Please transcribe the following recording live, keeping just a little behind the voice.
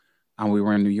We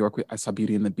were in New York. I saw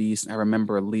Beauty and the Beast. I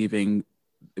remember leaving.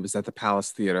 It was at the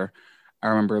Palace Theater. I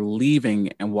remember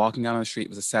leaving and walking out on the street. It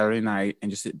was a Saturday night,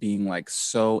 and just it being like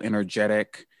so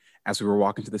energetic as we were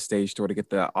walking to the stage door to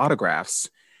get the autographs.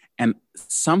 And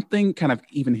something kind of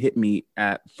even hit me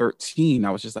at 13.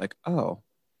 I was just like, oh,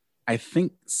 I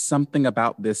think something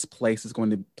about this place is going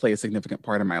to play a significant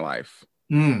part in my life.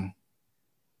 Mm.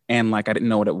 And like, I didn't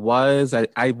know what it was.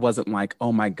 I wasn't like,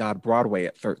 oh my God, Broadway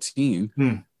at 13.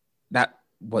 Mm. That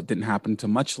what didn't happen to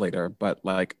much later, but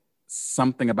like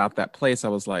something about that place, I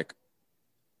was like,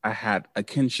 I had a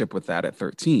kinship with that at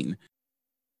 13.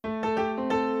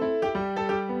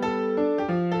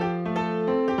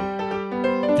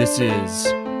 This is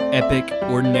Epic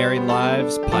Ordinary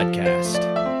Lives Podcast.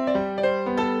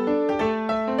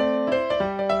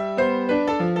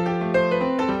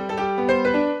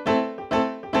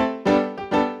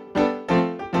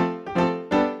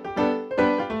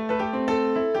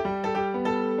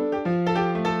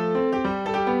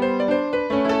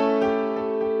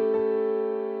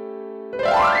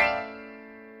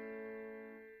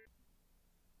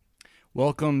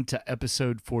 Welcome to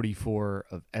episode 44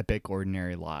 of Epic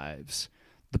Ordinary Lives,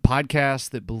 the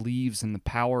podcast that believes in the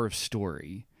power of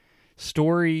story.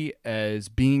 Story as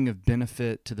being of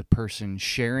benefit to the person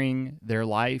sharing their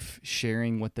life,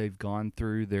 sharing what they've gone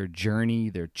through, their journey,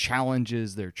 their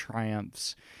challenges, their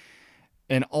triumphs,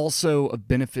 and also of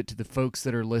benefit to the folks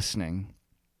that are listening.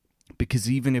 Because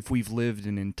even if we've lived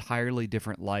an entirely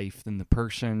different life than the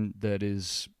person that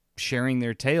is sharing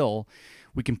their tale,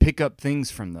 we can pick up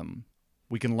things from them.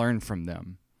 We can learn from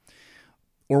them.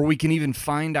 Or we can even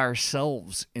find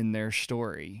ourselves in their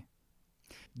story.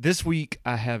 This week,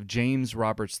 I have James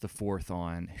Roberts IV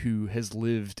on, who has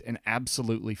lived an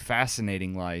absolutely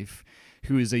fascinating life,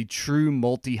 who is a true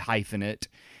multi-hyphenate,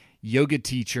 yoga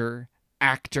teacher,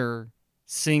 actor,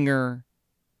 singer,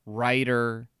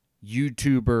 writer,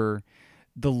 YouTuber.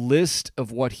 The list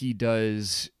of what he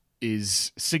does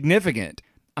is significant.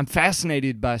 I'm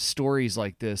fascinated by stories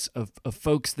like this of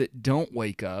folks that don't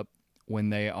wake up when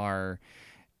they are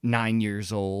 9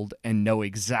 years old and know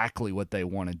exactly what they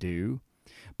want to do,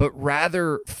 but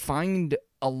rather find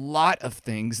a lot of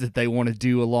things that they want to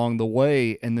do along the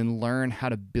way and then learn how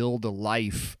to build a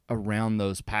life around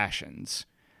those passions.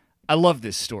 I love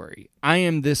this story. I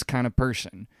am this kind of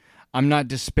person. I'm not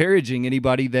disparaging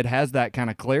anybody that has that kind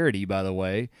of clarity, by the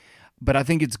way. But I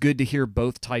think it's good to hear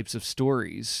both types of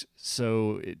stories,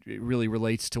 so it really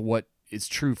relates to what is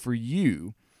true for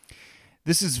you.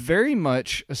 This is very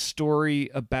much a story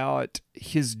about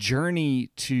his journey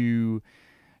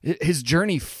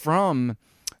from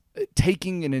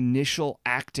taking an initial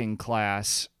acting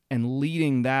class and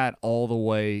leading that all the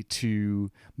way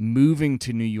to moving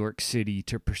to New York City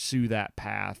to pursue that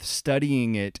path,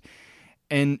 studying it,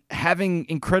 and having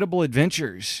incredible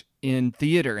adventures in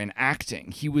theater and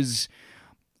acting. He was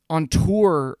on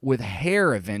tour with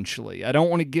Hair eventually. I don't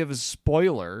want to give a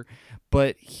spoiler,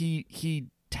 but he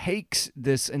takes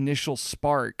this initial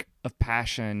spark of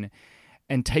passion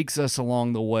and takes us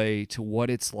along the way to what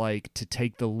it's like to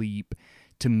take the leap,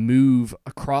 to move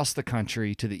across the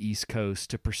country to the East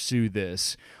Coast to pursue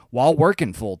this while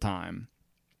working full time.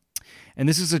 And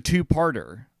this is a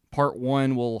two-parter. Part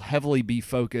one will heavily be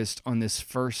focused on this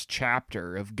first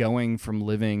chapter of going from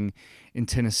living in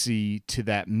Tennessee to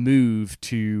that move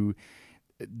to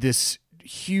this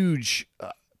huge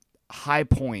high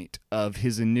point of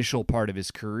his initial part of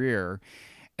his career.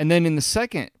 And then in the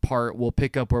second part, we'll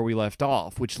pick up where we left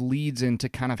off, which leads into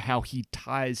kind of how he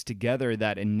ties together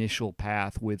that initial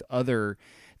path with other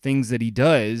things that he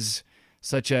does,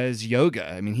 such as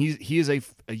yoga. I mean, he is a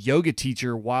yoga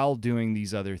teacher while doing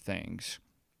these other things.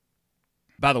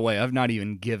 By the way, I've not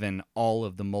even given all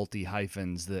of the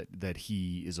multi-hyphens that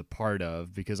he is a part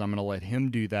of, because I'm going to let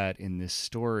him do that in this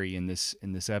story, in this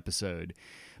episode.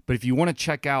 But if you want to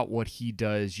check out what he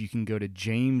does, you can go to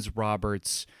James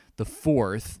Roberts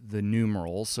IV, the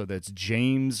numeral. So that's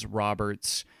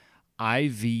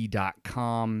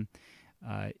jamesrobertsiv.com.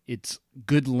 It's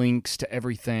good links to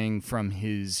everything from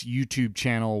his YouTube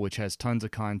channel, which has tons of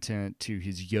content, to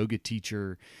his yoga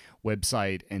teacher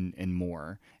website and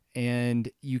more. And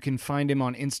you can find him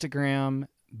on Instagram,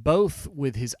 both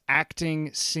with his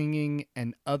acting, singing,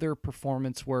 and other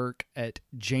performance work at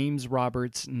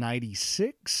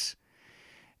JamesRoberts96.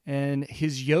 And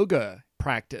his yoga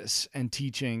practice and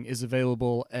teaching is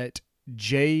available at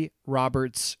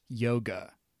JRobertsYoga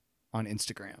on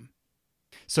Instagram.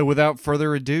 So without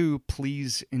further ado,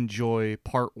 please enjoy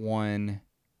part one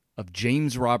of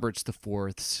James Roberts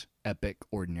IV's Epic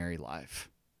Ordinary Life.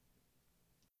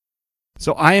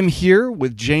 So I am here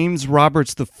with James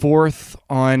Roberts IV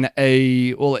on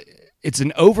It's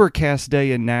an overcast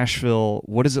day in Nashville.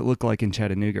 What does it look like in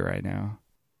Chattanooga right now?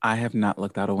 I have not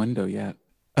looked out a window yet.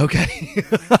 Okay.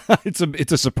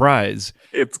 It's a surprise.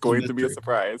 It's going to be a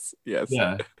surprise. Yes.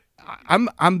 Yeah.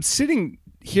 I'm sitting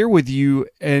here with you,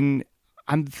 and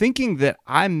I'm thinking that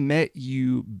I met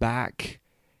you back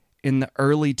in the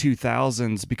early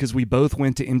 2000s because we both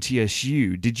went to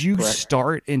MTSU. Did you Correct.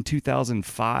 start in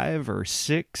 2005 or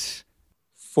 6?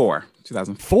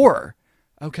 2004. 4.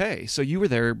 Okay, so you were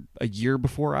there a year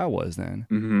before I was then.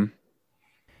 Mm-hmm.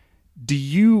 Do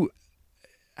you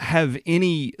have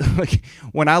any, like,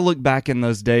 when I look back in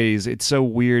those days, it's so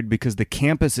weird because the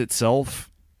campus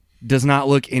itself does not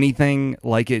look anything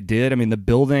like it did. I mean, the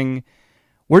building,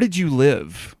 where did you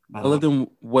live? I lived in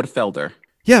Woodfelder.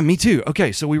 Yeah, me too.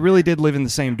 Okay, so we really did live in the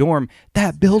same dorm.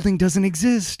 That building doesn't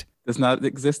exist. Does not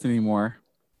exist anymore.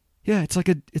 Yeah,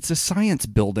 it's a science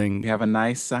building. We have a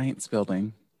nice science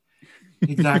building.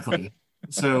 Exactly.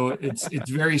 So it's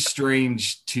very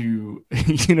strange to,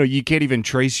 you can't even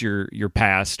trace your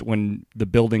past when the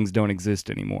buildings don't exist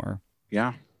anymore.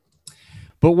 Yeah.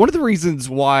 But one of the reasons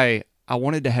why I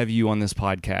wanted to have you on this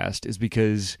podcast is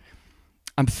because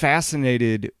I'm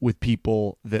fascinated with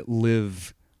people that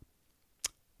live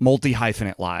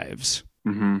multi-hyphenate lives.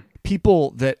 Mm-hmm. People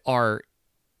that are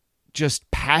just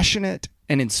passionate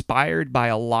and inspired by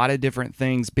a lot of different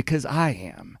things, because I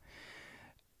am.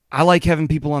 I like having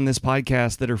people on this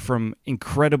podcast that are from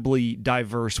incredibly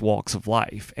diverse walks of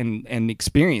life and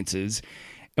experiences.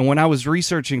 And when I was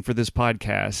researching for this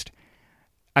podcast,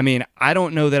 I mean, I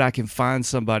don't know that I can find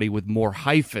somebody with more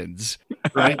hyphens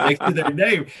right next to their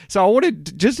name. So I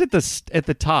wanted just at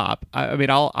the top. I mean,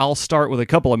 I'll start with a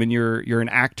couple. I mean, you're an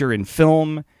actor in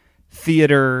film,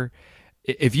 theater.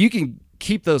 If you can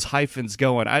keep those hyphens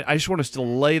going, I just want us to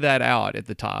lay that out at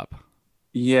the top.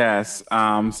 Yes.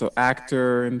 So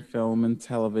actor in film and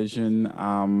television,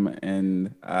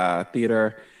 and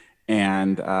theater,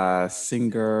 and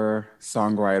singer,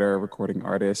 songwriter, recording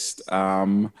artist.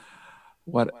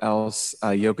 What else?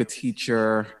 Yoga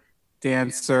teacher,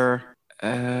 dancer,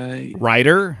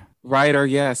 Writer,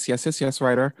 yes,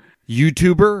 writer.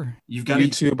 YouTuber. You've got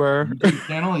YouTuber. a YouTube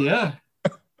channel, yeah.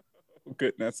 Oh,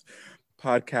 goodness.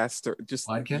 Podcaster. Just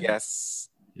Podcast? Yes.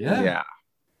 Yeah.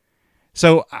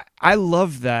 So I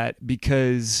love that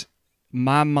because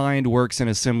my mind works in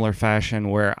a similar fashion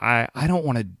where I don't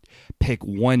want to pick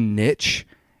one niche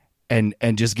and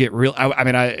just get real. I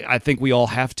mean, I think we all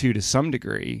have to some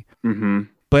degree. Mm-hmm.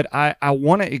 But I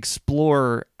want to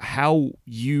explore how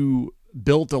you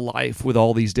built a life with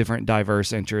all these different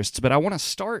diverse interests. But I want to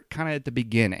start kind of at the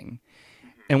beginning.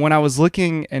 And when I was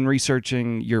looking and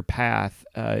researching your path,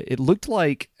 it looked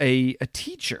like a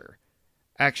teacher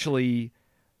actually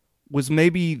was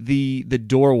maybe the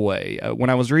doorway. When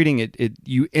I was reading it,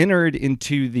 you entered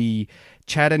into the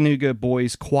Chattanooga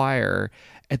Boys Choir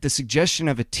at the suggestion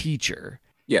of a teacher.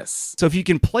 Yes. So if you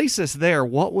can place us there,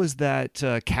 what was that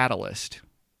catalyst?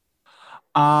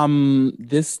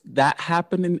 That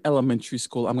happened in elementary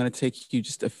school. I'm going to take you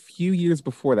just a few years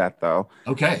before that, though.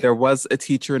 Okay. There was a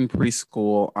teacher in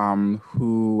preschool,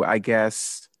 who I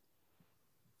guess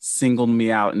singled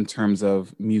me out in terms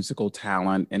of musical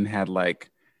talent and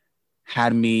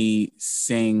had me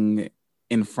sing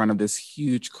in front of this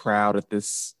huge crowd at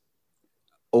this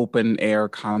open air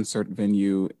concert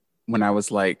venue when I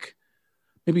was like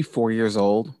maybe 4 years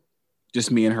old, just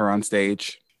me and her on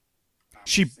stage.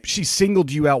 She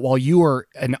singled you out while you were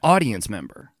an audience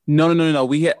member. No.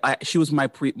 She was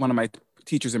one of my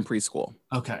teachers in preschool.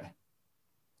 Okay.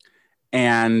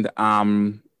 And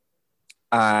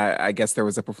I guess there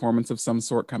was a performance of some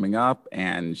sort coming up,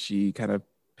 and she kind of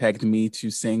pegged me to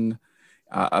sing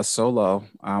a solo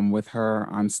with her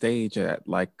on stage at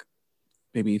like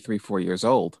maybe 3-4 years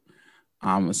old.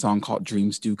 A song called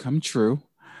 "Dreams Do Come True."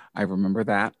 I remember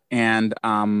that, and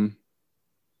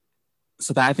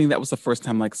so I think that was the first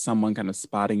time like someone kind of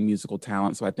spotting musical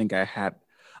talent. So I think I had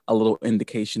a little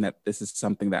indication that this is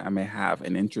something that I may have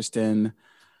an interest in.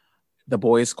 The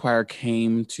boys choir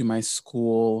came to my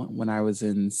school when I was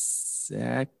in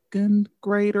second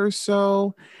grade or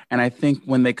so. And I think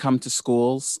when they come to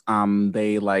schools,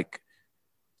 they like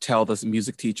tell the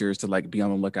music teachers to like be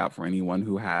on the lookout for anyone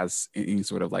who has any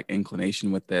sort of like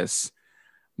inclination with this.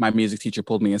 My music teacher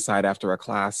pulled me aside after a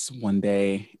class one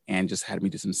day and just had me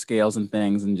do some scales and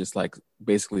things and just like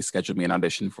basically scheduled me an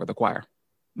audition for the choir.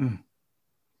 Mm.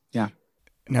 Yeah.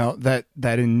 Now that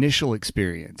initial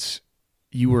experience,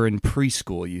 you were in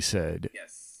preschool, you said.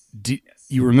 Yes.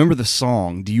 You remember the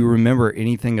song? Do you remember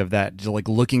anything of that? Like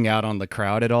looking out on the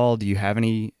crowd at all? Do you have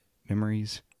any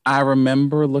memories? I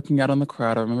remember looking out on the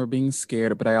crowd. I remember being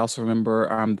scared, but I also remember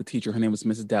the teacher. Her name was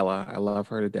Miss Della. I love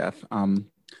her to death.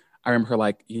 I remember her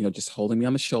like, just holding me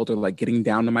on the shoulder, like getting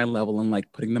down to my level and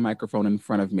like putting the microphone in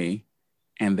front of me,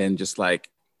 and then just like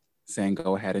saying,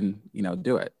 "Go ahead and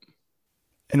do it."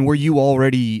 And were you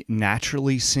already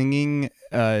naturally singing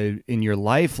in your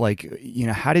life? Like,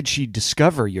 how did she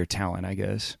discover your talent, I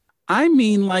guess? I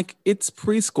mean, like it's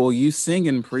preschool. You sing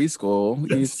in preschool.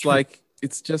 That's It's true. like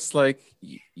it's just like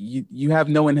you have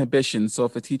no inhibition. So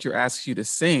if a teacher asks you to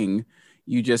sing,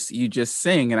 you just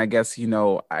sing. And I guess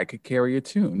I could carry a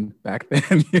tune back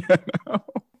then. Know?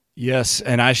 Yes,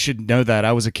 and I should know that.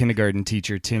 I was a kindergarten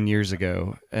teacher 10 years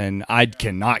ago, and I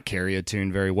cannot carry a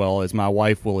tune very well, as my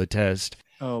wife will attest.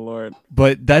 Oh Lord.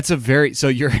 But that's a very, so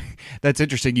you're, that's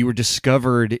interesting. You were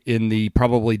discovered in the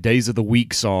probably Days of the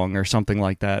Week song or something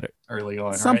like that early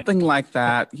on, right? Something like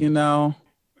that.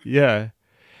 Yeah.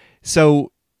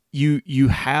 So you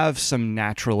have some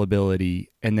natural ability,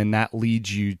 and then that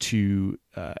leads you to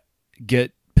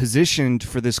get positioned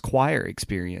for this choir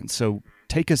experience. So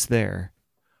take us there.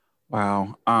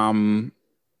 Wow.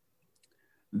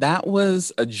 That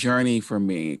was a journey for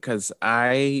me because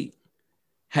I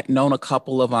had known a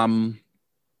couple of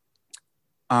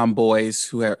boys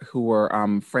who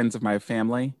were friends of my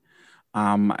family.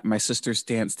 My sister's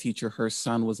dance teacher, her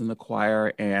son was in the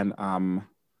choir, and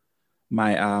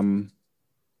my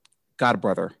god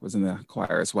brother was in the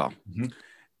choir as well. Mm-hmm.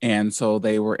 And so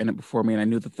they were in it before me, and I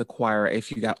knew that the choir,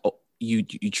 if you got you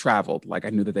traveled, like I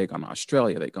knew that they'd gone to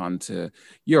Australia, they'd gone to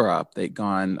Europe, they'd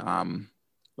gone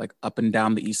like up and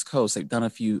down the East Coast. They've done a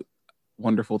few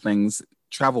wonderful things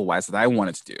travel wise that I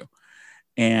wanted to do,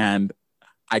 and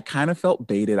I kind of felt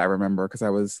baited. I remember because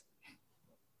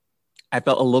I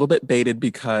felt a little bit baited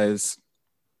because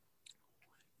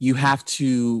you have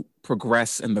to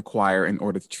progress in the choir in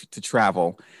order to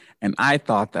travel. And I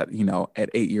thought that, at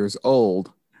 8 years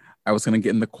old, I was going to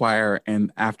get in the choir.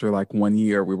 And after like 1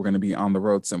 year, we were going to be on the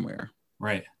road somewhere.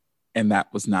 Right. And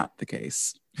that was not the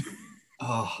case.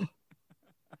 Oh,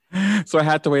 So I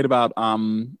had to wait about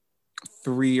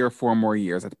 3 or 4 more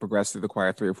years. I had to progress through the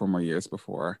choir 3 or 4 more years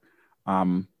before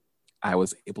I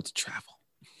was able to travel.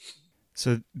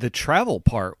 so the travel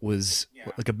part was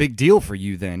like a big deal for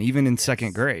you then, even in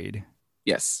second grade.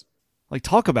 Yes. Like,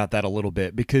 talk about that a little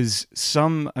bit because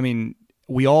I mean,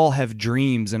 we all have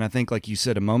dreams. And I think, like you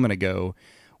said a moment ago,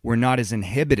 we're not as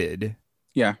inhibited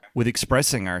Yeah. with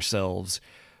expressing ourselves.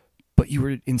 But you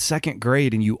were in second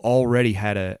grade and you already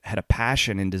had a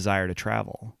passion and desire to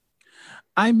travel.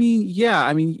 I mean, yeah.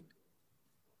 I mean,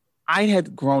 I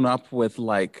had grown up with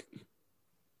like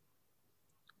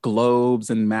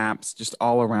globes and maps just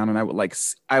all around, and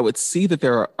I would see that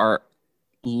there are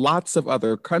lots of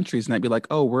other countries, and I'd be like,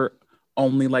 oh, we're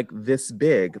only like this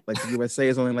big, like the USA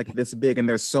is only like this big, and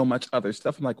there's so much other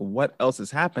stuff. I'm like, what else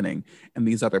is happening in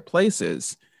these other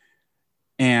places?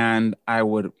 And I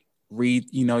would read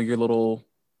your little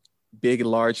big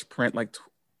large print like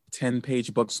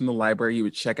 10-page books from the library. You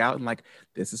would check out and like,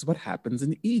 this is what happens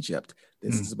in Egypt,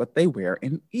 this is what they wear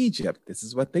in Egypt, this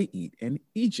is what they eat in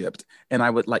Egypt. And I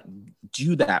would like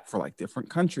do that for like different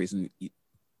countries, and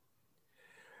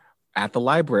at the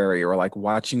library, or like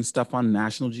watching stuff on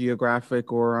National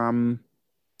Geographic or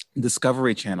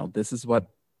Discovery Channel. This is what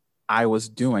I was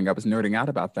doing. I was nerding out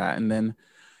about that. And then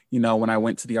when I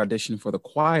went to the audition for the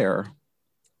choir,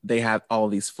 they had all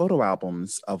these photo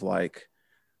albums of like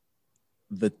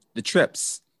the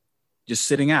trips just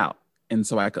sitting out. And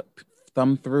so I could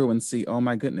thumb through and see, oh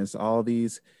my goodness, all the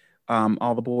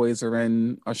boys are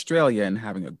in Australia and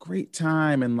having a great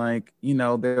time. And like,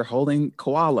 they're holding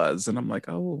koalas. And I'm like,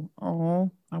 oh,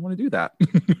 I want to do that.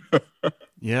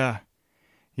 Yeah.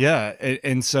 Yeah.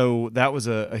 And so that was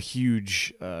a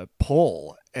huge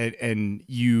pull. And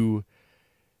you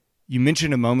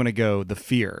mentioned a moment ago the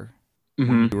fear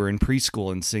when you were in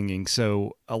preschool and singing.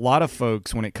 So a lot of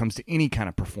folks, when it comes to any kind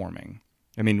of performing,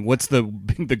 I mean, what's the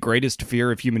greatest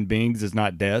fear of human beings is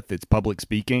not death, it's public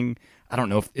speaking. I don't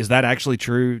know is that actually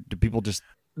true? Do people just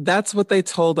That's what they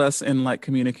told us in like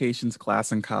communications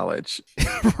class in college.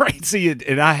 right? See,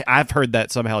 and I've heard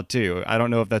that somehow too. I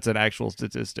don't know if that's an actual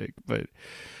statistic, but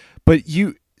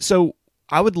you. So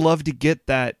I would love to get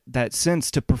that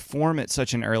sense to perform at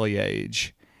such an early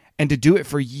age, and to do it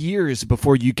for years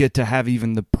before you get to have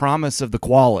even the promise of the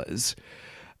koalas,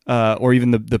 or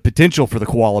even the potential for the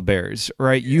koala bears.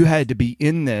 Right? You had to be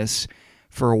in this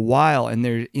for a while, and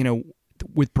there,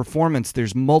 with performance,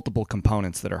 there's multiple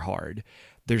components that are hard.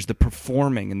 There's the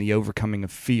performing and the overcoming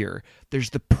of fear. There's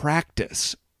the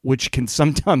practice, which can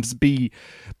sometimes be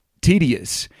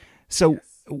tedious. So,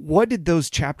 what did those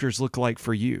chapters look like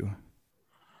for you?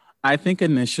 I think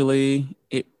initially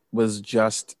it was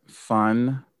just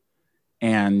fun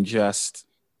and just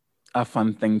a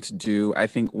fun thing to do. I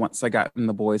think once I got in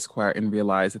the boys' choir and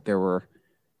realized that there were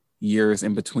years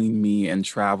in between me and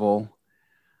travel,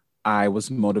 I was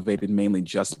motivated mainly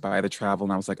just by the travel.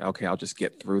 And I was like, okay, I'll just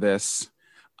get through this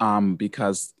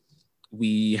because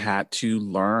we had to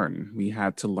learn. We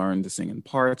had to learn to sing in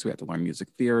parts. We had to learn music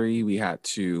theory. We had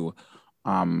to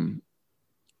um,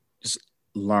 just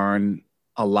learn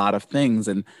a lot of things.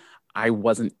 And I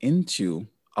wasn't into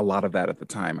a lot of that at the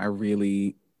time. I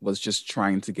really was just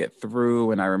trying to get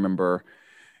through. And I remember,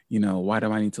 why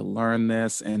do I need to learn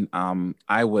this? And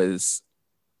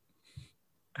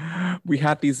we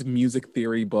had these music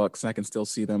theory books. I can still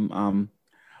see them.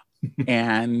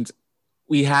 And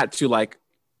we had to like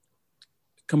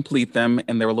complete them,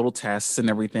 and there were little tests and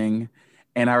everything.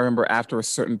 And I remember after a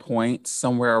certain point,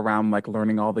 somewhere around like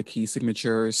learning all the key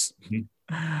signatures,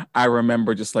 I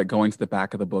remember just like going to the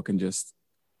back of the book and just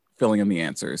filling in the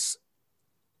answers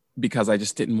because I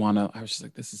just didn't want to. I was just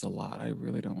like, this is a lot. I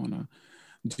really don't want to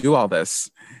do all this.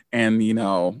 And,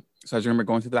 so I just remember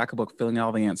going to the back of the book, filling out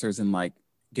all the answers and like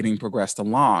getting progressed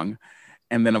along.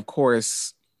 And then, of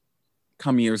course,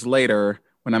 come years later,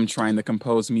 when I'm trying to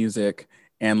compose music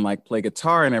and like play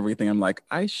guitar and everything, I'm like,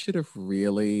 I should have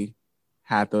really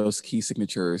had those key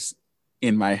signatures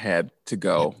in my head to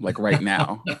go like right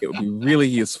now. It would be really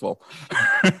useful.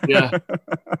 Yeah.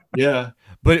 Yeah.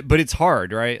 But it's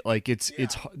hard, right? Like it's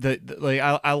like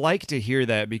I like to hear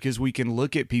that because we can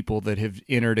look at people that have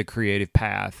entered a creative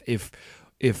path. If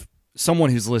someone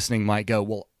who's listening might go,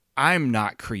 well, I'm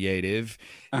not creative,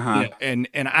 and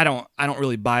I don't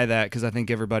really buy that because I think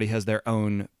everybody has their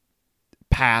own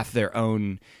path, their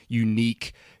own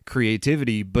unique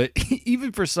creativity. But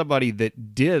even for somebody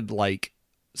that did like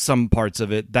some parts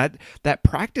of it, that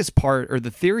practice part or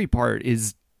the theory part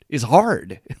is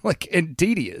hard, like, and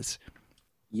tedious.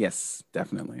 Yes,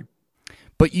 definitely.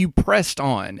 But you pressed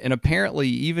on, and apparently,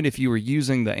 even if you were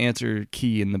using the answer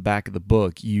key in the back of the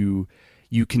book, you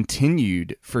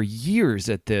continued for years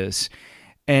at this.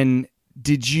 And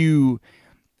did you?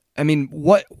 I mean,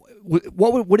 what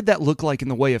did that look like in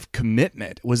the way of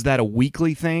commitment? Was that a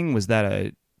weekly thing? Was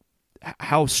that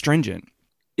how stringent?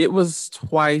 It was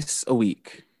twice a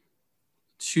week,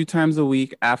 2 times a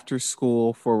week after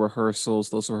school for rehearsals.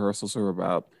 Those rehearsals were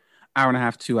about hour and a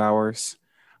half, 2 hours.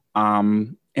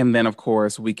 And then of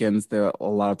course weekends, there are a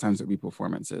lot of times there'd be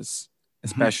performances,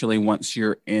 especially once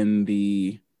you're in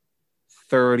the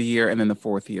third year, and then the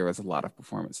fourth year is a lot of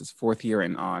performances. Fourth year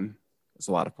and on is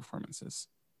a lot of performances.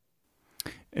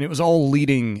 And it was all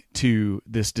leading to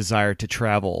this desire to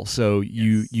travel. So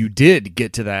you did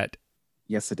get to that.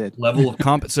 Yes, it did. Level of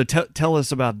comp. So tell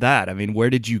us about that. I mean, where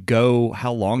did you go?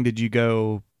 How long did you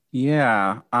go?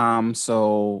 Yeah.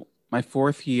 So my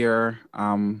fourth year,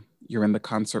 you're in the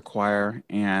concert choir,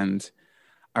 and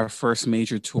our first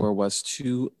major tour was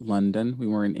to London. We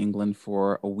were in England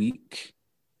for a week,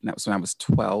 and that was when I was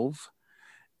 12,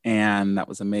 and that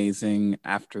was amazing.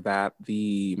 After that,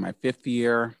 my fifth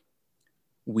year,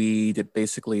 we did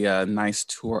basically a nice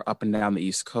tour up and down the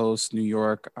East Coast, New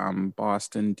York,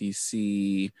 Boston,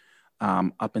 DC,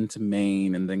 up into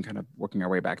Maine, and then kind of working our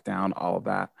way back down, all of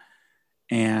that.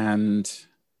 And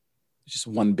just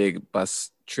one big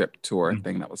bus trip tour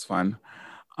thing that was fun.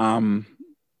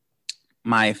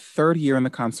 My third year in the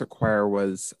concert choir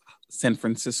was San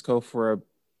Francisco for a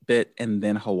bit, and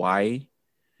then Hawaii.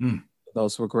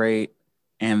 Those were great.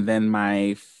 And then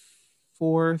my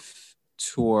fourth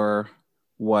tour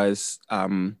was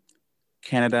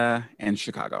Canada and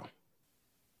Chicago.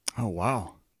 Oh,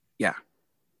 wow. Yeah.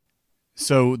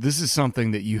 So this is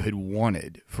something that you had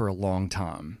wanted for a long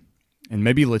time. And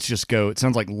maybe let's just go. It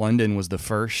sounds like London was the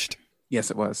first.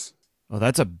 Yes, it was. Well,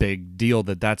 that's a big deal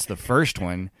that's the first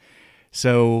one.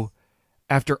 So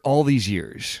after all these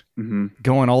years,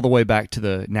 going all the way back to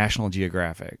the National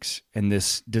Geographics and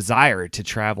this desire to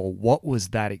travel, what was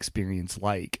that experience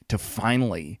like to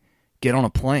finally get on a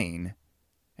plane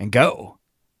and go?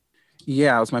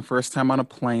 Yeah, it was my first time on a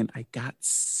plane. I got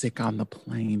sick on the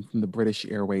plane from the British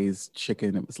Airways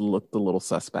chicken. It looked a little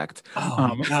suspect.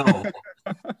 Oh, no.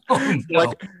 Oh,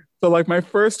 no. Like my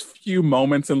first few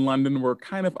moments in London were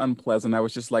kind of unpleasant. I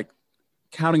was just like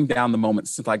counting down the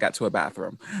moments since I got to a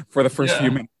bathroom for the first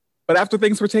few minutes. But after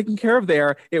things were taken care of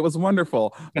there, it was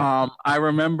wonderful. I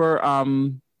remember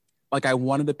like I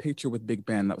wanted a picture with Big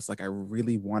Ben. That was like, I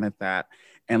really wanted that.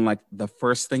 And like the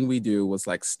first thing we do was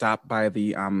like stop by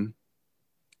the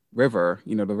river,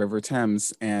 the River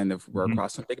Thames. And if we're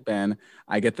across from Big Ben,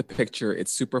 I get the picture.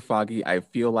 It's super foggy. I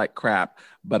feel like crap,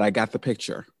 but I got the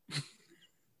picture.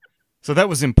 So that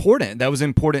was important. That was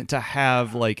important to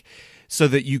have, like, so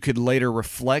that you could later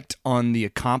reflect on the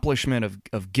accomplishment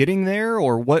of getting there.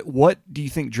 Or what do you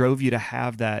think drove you to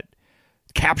have that,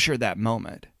 capture that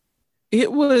moment?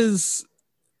 It was,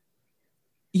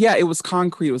 yeah, it was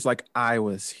concrete. It was like I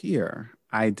was here.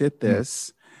 I did Mm.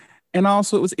 this. And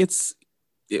also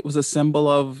it was a symbol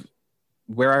of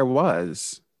where I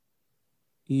was.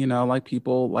 Like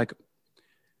people like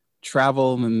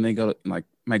travel and they go to, like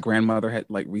my grandmother had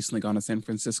like recently gone to San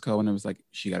Francisco and it was like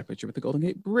she got a picture with the Golden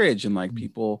Gate Bridge and like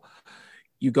people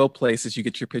you go places, you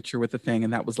get your picture with the thing,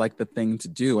 and that was like the thing to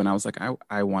do. And I was like,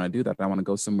 I want to do that. I want to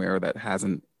go somewhere that has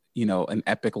an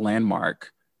epic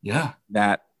landmark Yeah.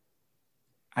 that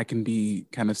I can be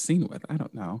kind of seen with. I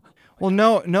don't know. Well,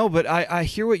 no, but I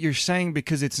hear what you're saying,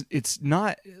 because it's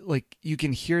not like you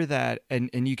can hear that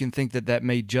and you can think that that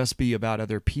may just be about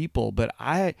other people, but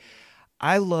I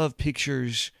love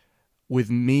pictures with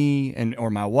me and or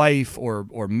my wife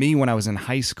or me when I was in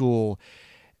high school,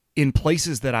 in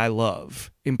places that I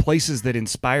love, in places that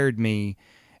inspired me,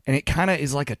 and it kind of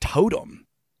is like a totem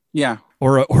Yeah.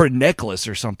 or a necklace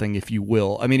or something, if you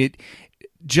will. I mean, it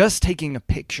just taking a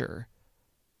picture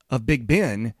of Big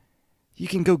Ben, you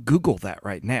can go Google that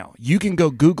right now. You can go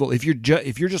Google if you're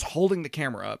just holding the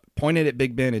camera up, point it at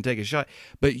Big Ben and take a shot.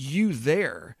 But you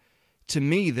there, to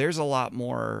me, there's a lot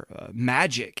more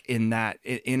magic in that,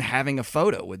 in having a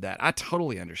photo with that. I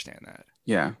totally understand that.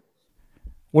 Yeah.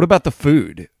 What about the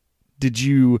food? Did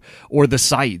you, or the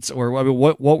sights, or I mean,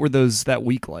 what were those that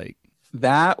week like?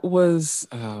 That was,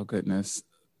 oh goodness.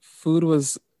 Food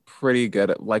was pretty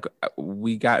good. Like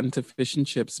we got into fish and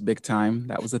chips big time.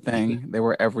 That was a thing. They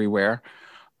were everywhere.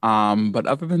 But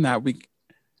other than that, we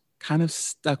kind of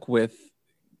stuck with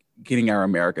getting our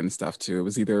American stuff too. It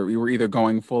was either we were either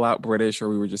going full out British or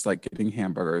we were just like getting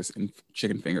hamburgers and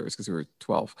chicken fingers because we were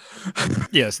 12.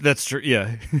 Yes, that's true.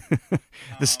 Yeah,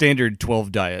 the standard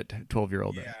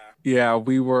 12-year-old diet. Yeah,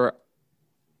 we were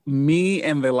me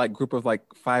and the like group of like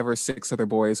five or six other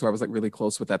boys who I was like really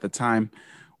close with at the time.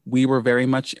 We were very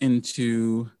much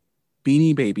into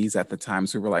Beanie Babies at the time.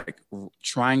 So we were like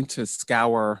trying to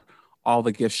scour all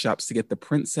the gift shops to get the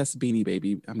Princess Beanie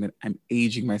Baby. I'm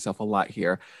aging myself a lot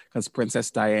here because Princess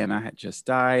Diana had just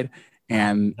died,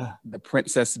 and Yeah. the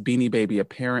Princess Beanie Baby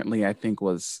apparently I think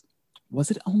was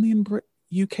it only in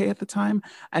UK at the time?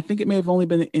 I think it may have only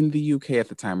been in the UK at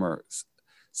the time or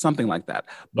something like that.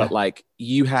 But Yeah. like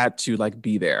you had to like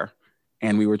be there,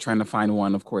 and we were trying to find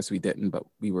one. Of course, we didn't, but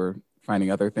we were finding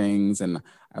other things, and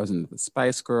I was into the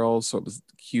Spice Girls, so it was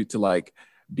cute to like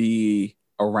be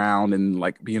around and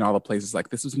like be in all the places like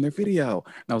this was in their video.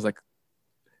 And I was like,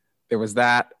 there was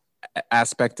that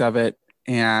aspect of it.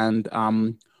 And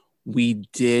we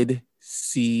did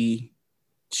see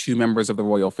two members of the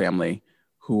royal family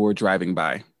who were driving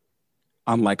by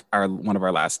on like our one of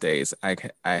our last days. I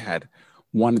had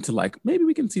wanted to like maybe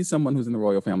we can see someone who's in the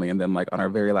royal family, and then like on our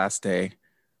very last day,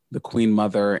 the Queen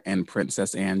Mother and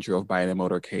Princess Anne drove by in a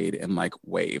motorcade and like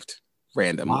waved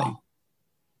randomly. Wow.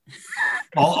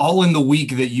 All in the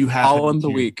week that you All in happened the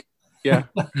to. week. Yeah.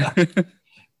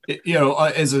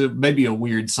 As a maybe a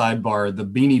weird sidebar, the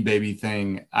Beanie Baby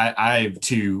thing, I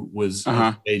too was of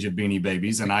Uh-huh. the age of Beanie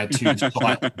Babies, and I too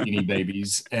sought Beanie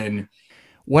Babies. And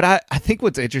what I think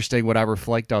what's interesting, what I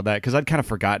reflect on that, because I'd kind of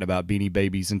forgotten about Beanie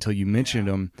Babies until you mentioned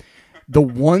them, the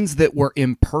ones that were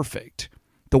imperfect,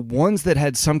 the ones that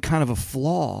had some kind of a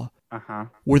flaw, Uh-huh.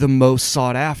 were the most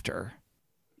sought after.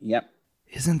 Yep.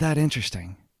 Isn't that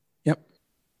interesting? Yep.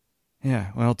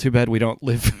 Yeah, well, too bad we don't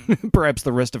live perhaps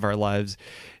the rest of our lives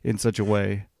in such a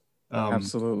way.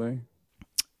 Absolutely.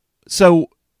 So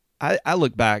I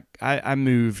look back, I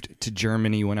moved to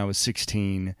Germany when I was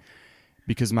 16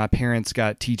 because my parents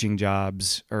got teaching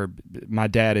jobs, or my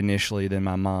dad initially, then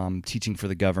my mom, teaching for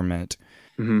the government.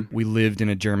 Mm-hmm. We lived in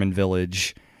a German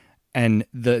village, and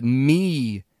the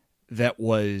me that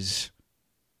was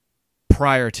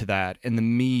prior to that and the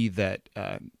me that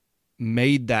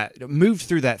moved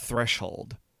through that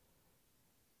threshold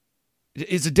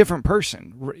is a different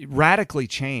person, radically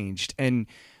changed. And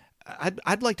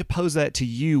I'd like to pose that to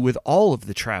you with all of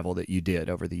the travel that you did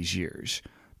over these years,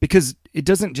 because it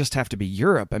doesn't just have to be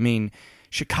Europe. I mean,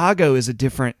 Chicago is a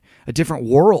different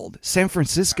world. San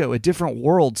Francisco, a different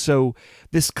world. So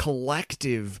this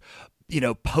collective,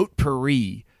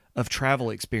 potpourri of travel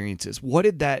experiences. What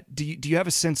did that do you have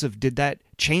a sense of, did that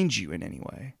change you in any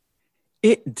way?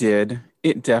 It did.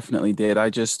 It definitely did. I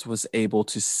just was able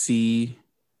to see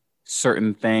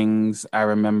certain things. I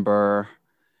remember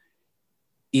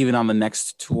even on the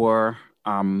next tour,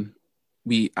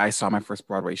 I saw my first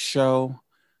Broadway show.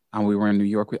 We were in New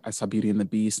York. I saw Beauty and the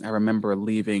Beast. I remember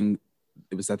leaving.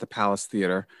 It was at the Palace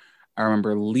Theater. I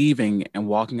remember leaving and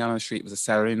walking out on the street. It was a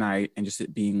Saturday night, and just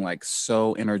it being like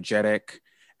so energetic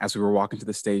as we were walking to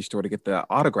the stage door to get the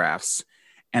autographs.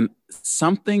 And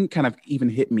something kind of even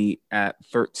hit me at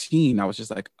 13. I was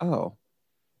just like, oh,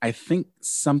 I think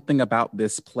something about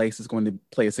this place is going to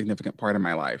play a significant part in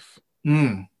my life.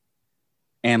 Mm.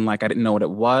 And like, I didn't know what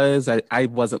it was. I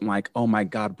wasn't like, oh my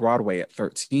God, Broadway at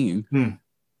 13. Mm.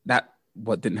 That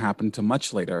what didn't happen until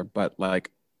much later. But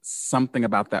like something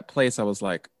about that place, I was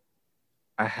like,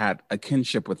 I had a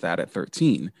kinship with that at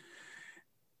 13.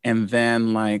 And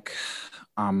then like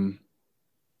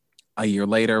a year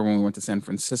later when we went to San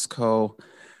Francisco,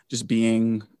 just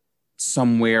being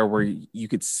somewhere where you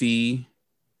could see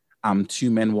two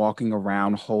men walking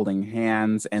around holding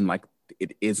hands, and like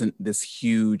it isn't this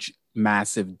huge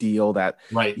massive deal that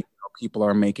Right. people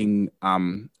are making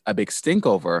a big stink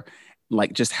over.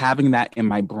 Like just having that in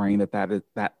my brain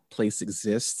that place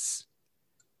exists,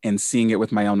 and seeing it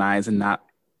with my own eyes, and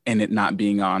it not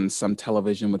being on some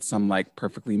television with some like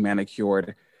perfectly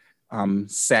manicured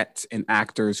set and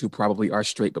actors who probably are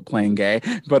straight but playing gay,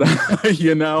 but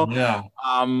Yeah.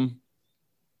 um,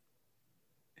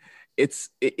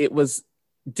 it was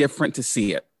different to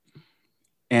see it,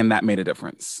 and that made a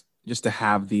difference. Just to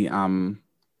have the kind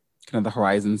of the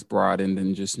horizons broadened,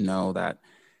 and just know that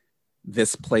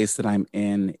this place that I'm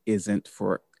in isn't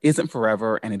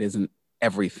forever, and it isn't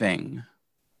everything.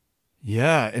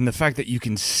 Yeah, and the fact that you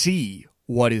can see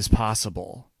what is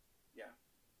possible.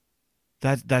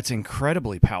 Yeah. That's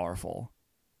incredibly powerful.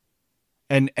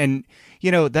 And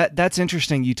that's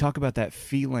interesting. You talk about that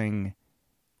feeling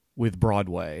with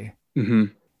Broadway. Mm-hmm.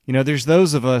 There's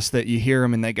those of us that you hear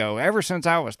them and they go, ever since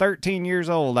I was 13 years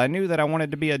old, I knew that I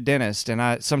wanted to be a dentist.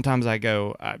 And sometimes I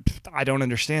go, I don't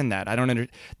understand that. I don't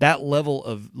that level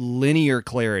of linear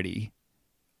clarity.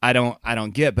 I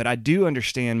don't get, but I do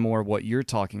understand more what you're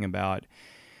talking about.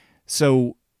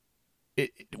 So it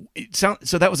sounds,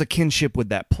 so that was a kinship with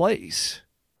that place.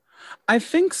 I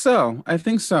think so.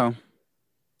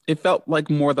 It felt like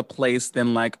more the place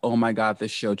than like, oh my God,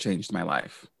 this show changed my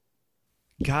life.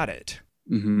 Got it.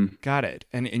 Mm-hmm. Got it.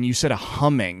 And you said a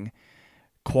humming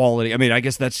quality. I mean, I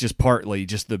guess that's just partly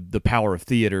just the power of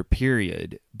theater,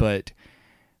 period. But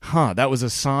that was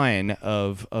a sign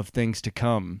of things to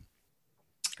come.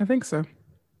 I think so.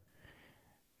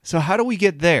 So how do we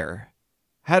get there?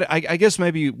 I guess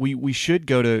maybe we should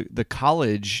go to the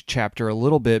college chapter a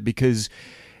little bit, because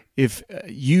if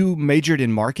you majored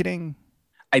in marketing.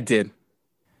 I did.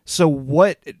 So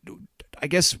what, I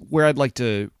guess where I'd like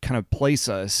to kind of place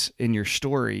us in your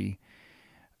story,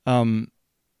 you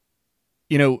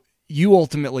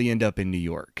ultimately end up in New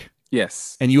York.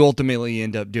 Yes. And you ultimately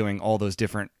end up doing all those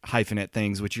different hyphenate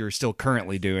things, which you're still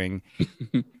currently doing.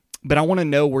 But I want to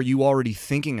know, were you already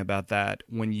thinking about that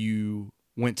when you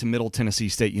went to Middle Tennessee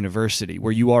State University?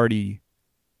 Were you already?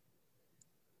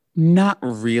 Not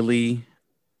really.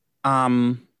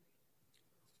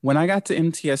 When I got to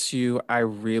MTSU, I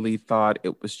really thought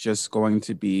it was just going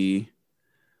to be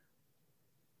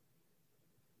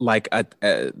like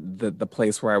the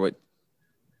place where I would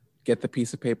get the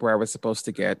piece of paper I was supposed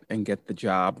to get and get the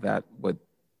job that would,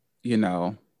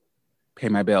 pay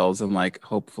my bills and like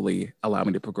hopefully allow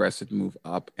me to progress and move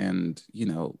up and,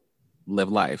 live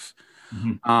life.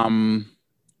 Mm-hmm.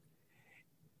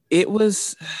 It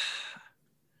was,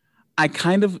 I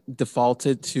kind of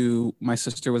defaulted to, my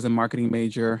sister was a marketing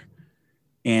major,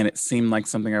 and it seemed like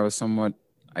something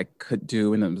I could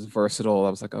do, and it was versatile. I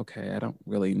was like, okay, I don't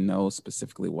really know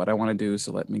specifically what I want to do,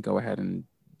 so let me go ahead and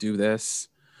do this.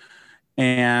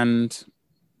 And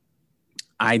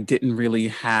I didn't really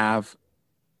have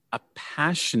a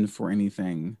passion for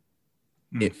anything.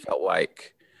 It felt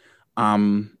like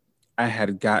I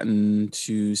had gotten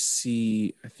to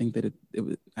see, I think that it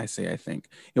was, I think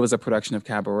it was a production of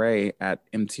Cabaret at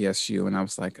MTSU. And I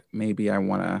was like, maybe I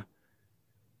want to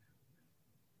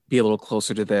be a little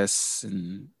closer to this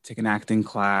and take an acting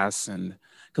class. And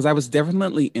because I was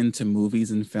definitely into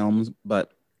movies and films,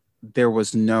 but there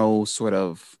was no sort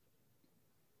of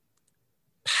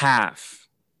path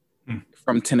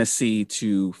from Tennessee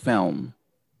to film.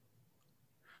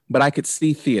 But I could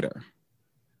see theater.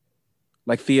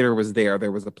 Like theater was there.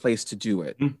 There was a place to do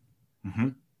it. Mm-hmm.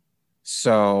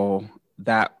 So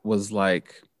that was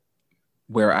like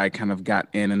where I kind of got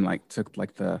in and like took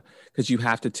like because you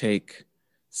have to take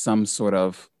some sort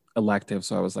of elective.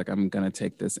 So I was like, I'm going to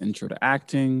take this intro to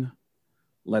acting.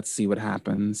 Let's see what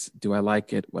happens. Do I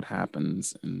like it? What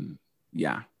happens? And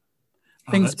yeah,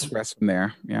 things progress from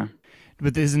there. Yeah.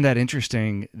 But isn't that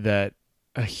interesting that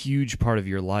a huge part of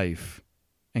your life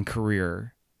and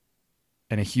career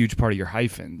and a huge part of your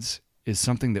hyphens is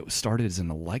something that was started as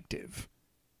an elective?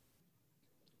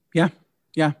 Yeah.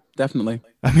 Yeah, definitely.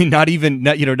 I mean, not even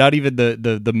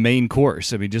the main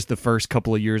course. I mean, just the first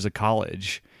couple of years of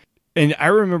college. And I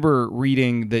remember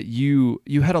reading that you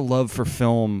had a love for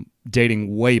film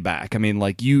dating way back. I mean,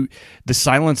 like The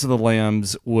Silence of the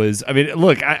Lambs was. I mean,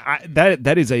 look,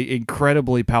 that is a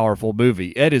incredibly powerful movie.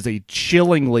 It is a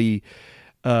chillingly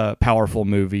powerful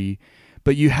movie.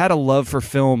 But you had a love for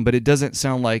film, but it doesn't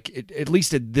sound like, at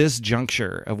least at this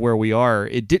juncture of where we are,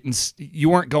 it didn't. You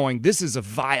weren't going, this is a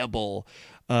viable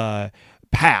uh,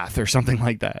 path or something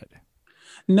like that.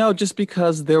 No, just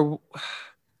because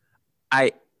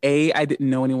I I didn't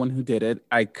know anyone who did it.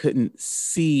 I couldn't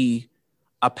see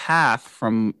a path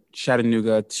from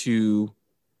Chattanooga to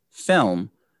film.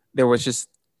 There was just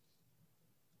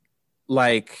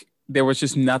there was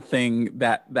just nothing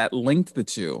that linked the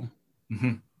two.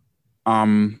 Mm-hmm.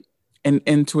 Um,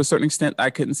 and to a certain extent, I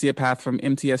couldn't see a path from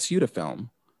MTSU to film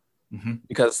Mm-hmm.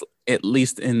 because at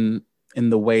least in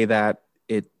the way that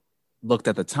it looked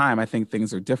at the time, I think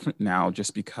things are different now.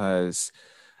 Just because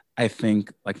I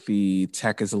think like the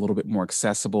tech is a little bit more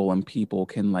accessible and people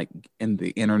can like in the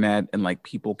internet and like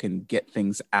people can get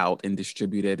things out and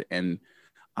distributed and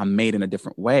made in a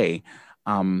different way.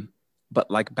 Um, but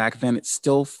like back then, it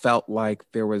still felt like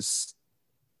there was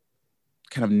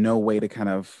kind of no way to kind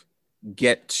of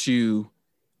get to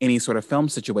any sort of film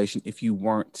situation if you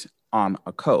weren't on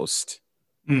a coast.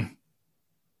 Mm.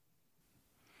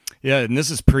 Yeah, and this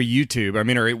is pre YouTube. I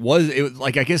mean, or it was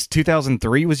like, I guess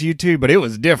 2003 was YouTube, but it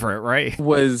was different, right?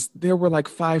 Was there were like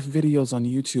 5 videos on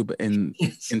YouTube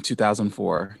Yes. in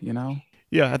 2004, you know?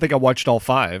 Yeah, I think I watched all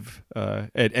five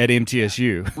at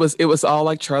MTSU. It was all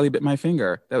like Charlie bit my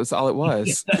finger. That was all it Yeah,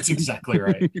 was. that's exactly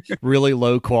right. Really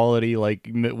low quality, like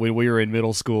when we were in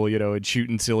middle school, and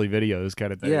shooting silly videos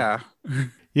kind of thing. Yeah.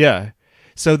 Yeah.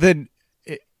 So then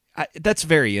that's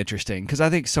very interesting because I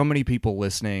think so many people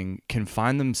listening can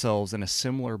find themselves in a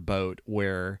similar boat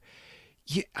where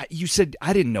you said,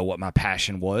 I didn't know what my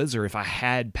passion was or if I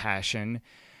had passion.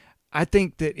 I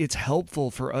think that it's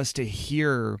helpful for us to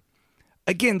hear,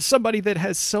 again, somebody that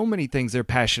has so many things they're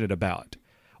passionate about,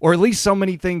 or at least so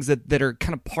many things that are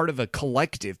kind of part of a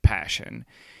collective passion,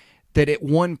 that at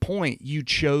one point you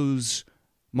chose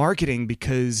marketing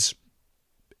because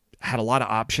had a lot of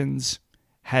options,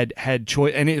 had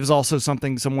choice, and it was also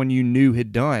something someone you knew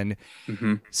had done.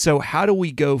 Mm-hmm. So how do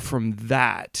we go from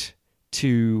that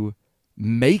to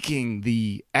making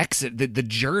the exit, the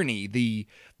journey, the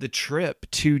trip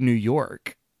to New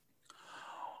York?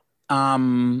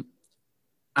 Um,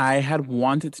 I had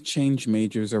wanted to change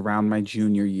majors around my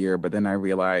junior year, but then I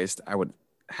realized I would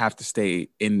have to stay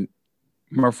in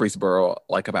Murfreesboro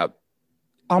like about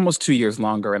almost 2 years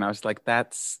longer. And I was like,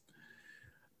 let's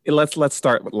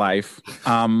start with life.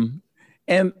 And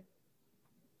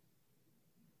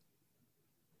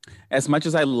as much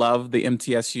as I love the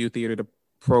MTSU theater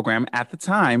program at the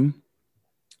time,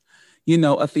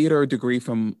 a theater degree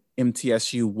from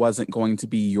MTSU wasn't going to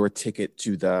be your ticket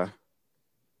to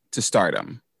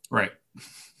stardom. Right.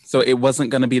 So it wasn't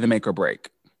going to be the make or break.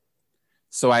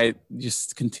 So I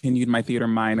just continued my theater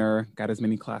minor, got as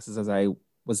many classes as I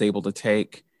was able to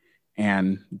take,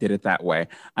 and did it that way.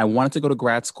 I wanted to go to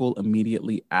grad school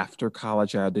immediately after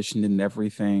college. I auditioned and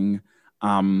everything,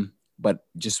 but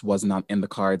just was not in the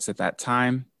cards at that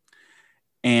time.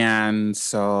 And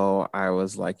so I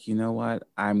was like, you know what?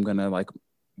 I'm gonna like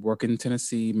work in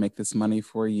Tennessee, make this money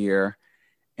for a year,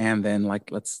 and then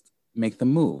like let's make the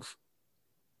move.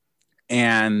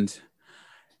 And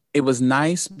it was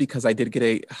nice because I did get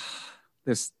a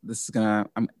this is gonna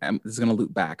this is gonna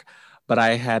loop back, but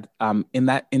I had in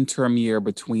that interim year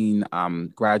between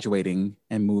graduating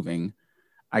and moving,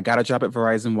 I got a job at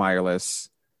Verizon Wireless.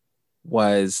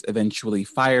 Was eventually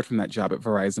fired from that job at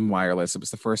Verizon Wireless. It was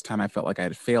the first time I felt like I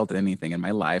had failed at anything in my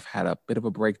life. Had a bit of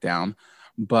a breakdown,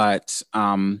 but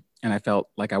and I felt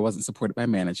like I wasn't supported by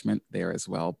management there as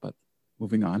well. But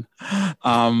moving on.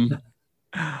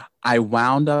 I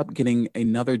wound up getting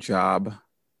another job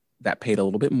that paid a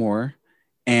little bit more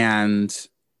and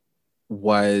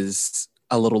was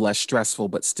a little less stressful,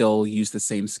 but still used the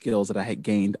same skills that I had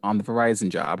gained on the Verizon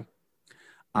job.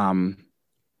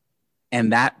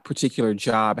 And that particular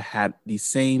job had the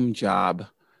same job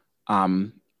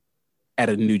um, at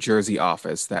a New Jersey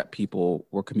office that people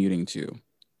were commuting to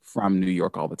from New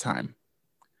York all the time.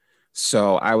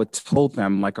 So I would told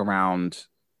them like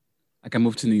I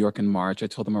moved to New York in March. I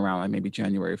told them around like maybe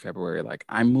January, February, like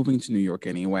I'm moving to New York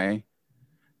anyway.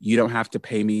 You don't have to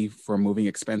pay me for moving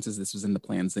expenses. This was in the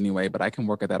plans anyway, but I can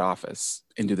work at that office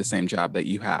and do the same job that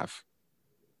you have.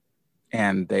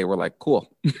 And they were like, cool.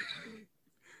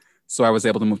 So I was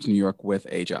able to move to New York with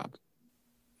a job.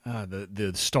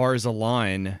 The stars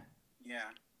align Yeah.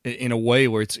 in a way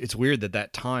where it's weird that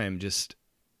that time just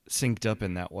synced up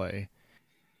in that way.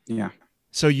 Yeah.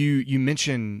 So you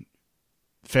mentioned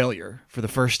failure for the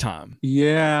first time.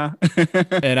 Yeah.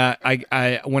 And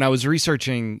I when I was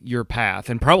researching your path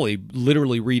and probably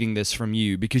literally reading this from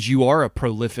you because you are a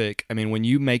prolific. I mean, when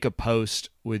you make a post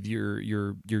with your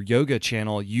yoga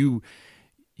channel,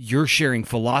 you're sharing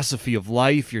philosophy of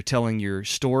life, you're telling your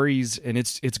stories, and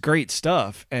it's great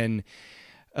stuff. And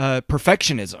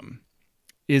perfectionism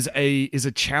is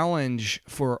a challenge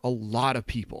for a lot of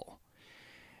people,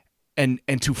 and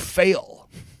to fail,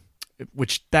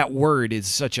 which that word is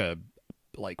such a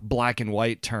like black and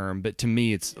white term, but to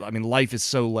me it's, I mean, life is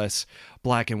so less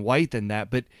black and white than that,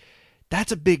 but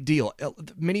that's a big deal.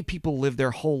 Many people live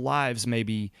their whole lives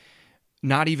maybe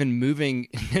not even moving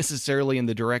necessarily in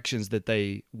the directions that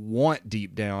they want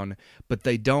deep down, but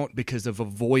they don't because of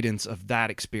avoidance of that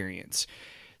experience.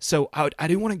 So I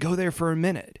do want to go there for a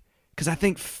minute because I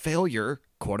think failure,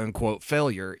 quote unquote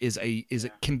failure,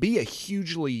 can be a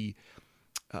hugely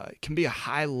can be a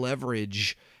high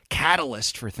leverage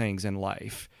catalyst for things in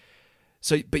life.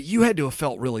 So, but you had to have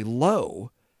felt really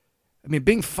low. I mean,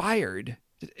 being fired.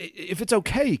 If it's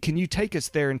okay, can you take us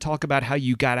there and talk about how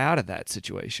you got out of that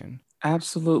situation?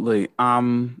 Absolutely.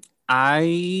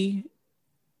 I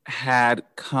had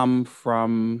come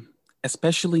from,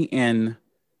 especially in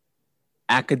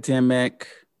academic,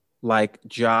 like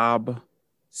job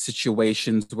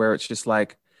situations where it's just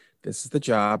like, this is the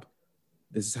job,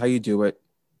 this is how you do it,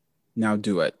 now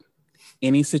do it.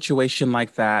 Any situation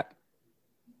like that,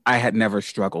 I had never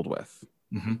struggled with,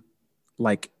 Mm-hmm.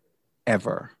 like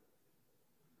ever.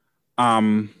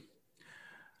 Um,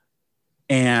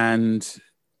 and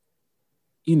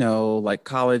like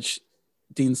college,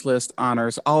 dean's list,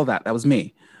 honors, all of that. That was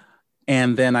me.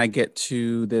 And then I get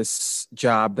to this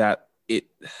job that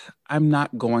I'm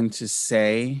not going to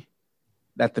say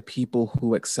that the people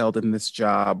who excelled in this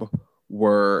job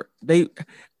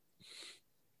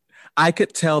I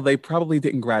could tell they probably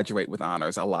didn't graduate with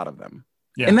honors, a lot of them.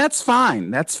 Yeah. And that's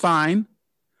fine. That's fine.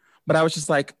 But I was just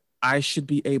like, I should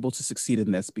be able to succeed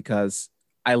in this because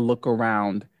I look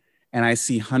around and I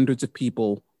see hundreds of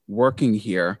people working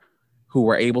here who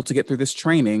were able to get through this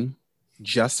training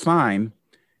just fine.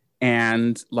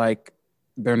 And like,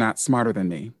 they're not smarter than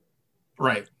me.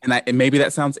 Right. And maybe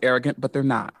that sounds arrogant, but they're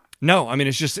not. No, I mean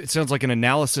it sounds like an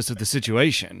analysis of the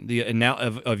situation,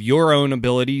 of your own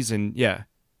abilities, and yeah.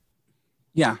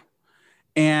 Yeah.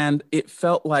 And it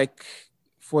felt like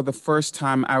for the first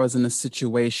time, I was in a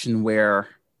situation where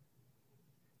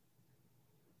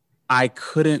I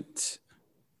couldn't,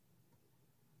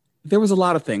 there was a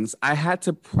lot of things. I had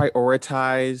to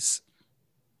prioritize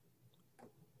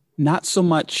not so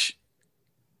much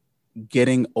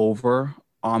getting over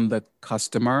on the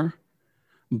customer,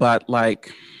 but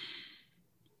like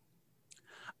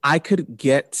I could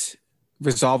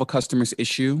resolve a customer's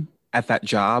issue at that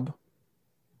job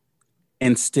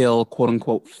and still, quote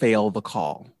unquote, fail the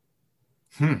call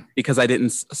because I didn't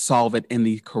solve it in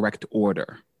the correct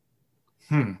order.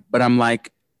 But I'm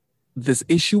like, this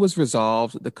issue was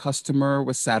resolved. The customer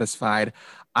was satisfied.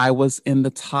 I was in the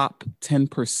top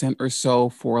 10% or so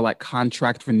for like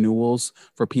contract renewals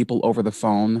for people over the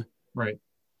phone. Right.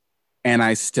 And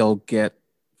I still get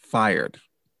fired.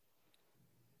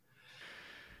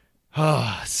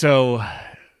 So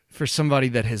for somebody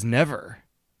that has never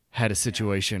had a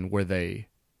situation where they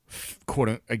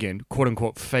quote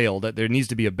unquote failed, that there needs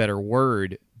to be a better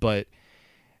word, but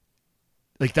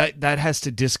like that has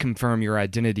to disconfirm your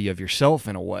identity of yourself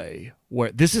in a way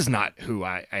where this is not who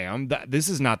I am. This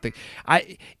is not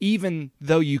even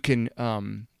though you can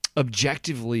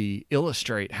objectively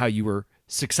illustrate how you were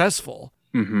successful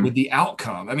with the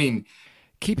outcome. I mean,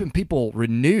 keeping people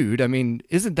renewed. I mean,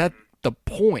 isn't that the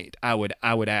point? I would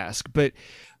ask, but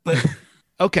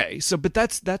okay. So, but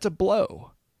that's a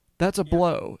blow. That's a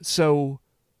blow. So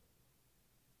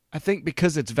I think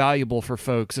because it's valuable for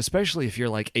folks, especially if you're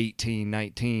like 18,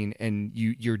 19 and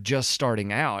you're just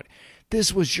starting out,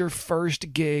 this was your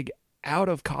first gig out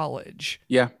of college.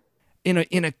 Yeah. In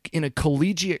a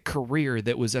collegiate career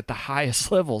that was at the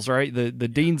highest levels, right? The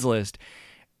dean's list,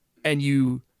 and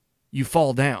you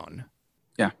fall down.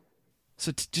 Yeah.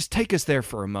 So just take us there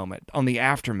for a moment on the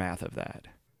aftermath of that.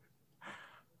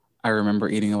 I remember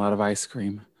eating a lot of ice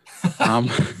cream. Um,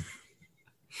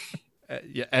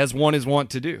 as one is wont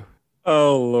to do.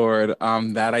 oh Lord,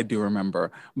 that I do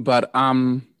remember. But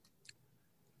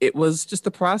it was just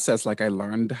the process. Like I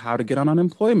learned how to get on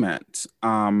unemployment.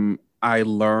 I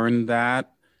learned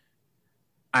that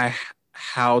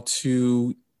how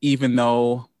to, even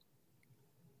though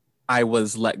I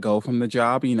was let go from the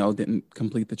job, didn't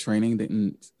complete the training,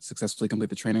 didn't successfully complete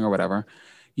the training or whatever,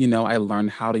 I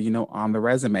learned how to, on the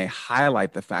resume,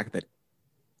 highlight the fact that,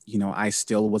 I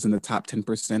still was in the top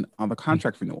 10% on the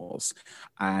contract renewals,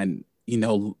 and,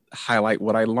 highlight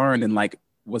what I learned, and like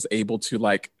was able to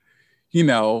like,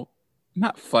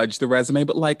 not fudge the resume,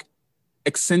 but like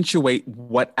accentuate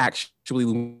what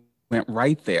actually went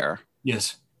right there.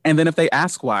 Yes. And then if they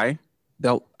ask why,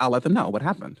 I'll let them know what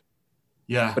happened.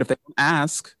 Yeah. But if they don't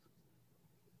ask,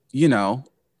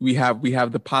 we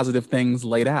have the positive things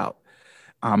laid out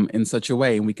in such a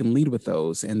way, and we can lead with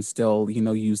those and still,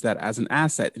 use that as an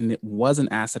asset. And it was an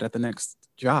asset at the next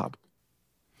job.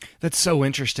 That's so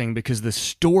interesting because the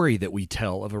story that we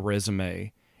tell of a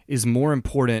resume is more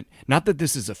important. Not that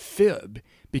this is a fib,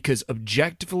 because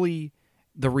objectively,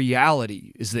 the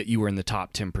reality is that you were in the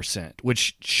top 10%,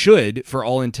 which should, for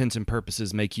all intents and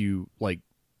purposes, make you like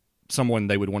someone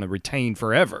they would want to retain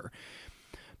forever.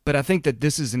 But I think that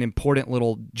this is an important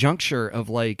little juncture of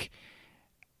like,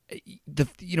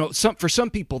 for some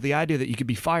people, the idea that you could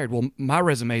be fired. Well, my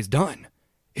resume is done.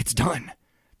 It's done.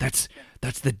 That's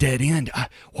the dead end.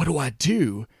 What do I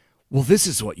do? Well, this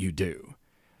is what you do.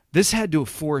 This had to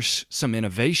force some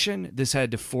innovation. This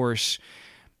had to force,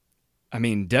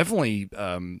 definitely,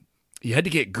 you had to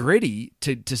get gritty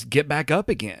to get back up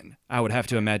again, I would have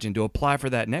to imagine, to apply for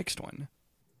that next one.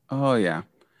 Oh, yeah.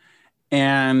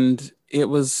 And it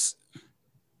was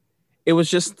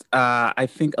just, I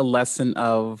think, a lesson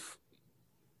of,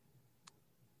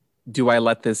 do I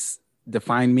let this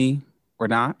define me or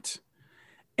not?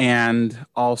 And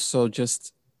also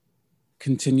just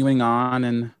continuing on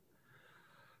and,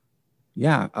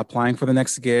 yeah, applying for the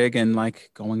next gig and like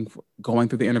going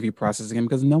through the interview process again,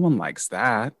 because no one likes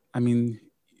that.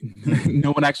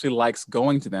 No one actually likes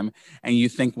going to them. And you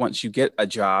think once you get a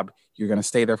job, you're going to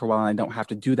stay there for a while, and I don't have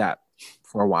to do that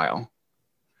for a while.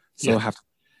 So Yeah.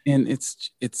 And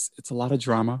it's a lot of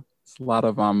drama. It's a lot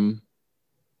of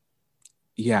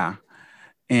yeah.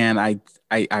 And I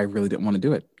really didn't want to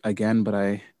do it again, but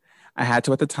I had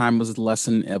to. At the time, was a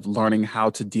lesson of learning how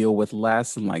to deal with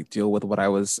less and like deal with what I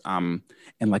was and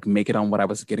like make it on what I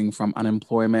was getting from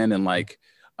unemployment, and like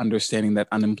understanding that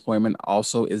unemployment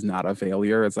also is not a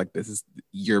failure. It's like, this is,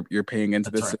 you're paying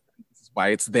into this. Right. This is why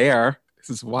it's there. This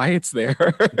is why it's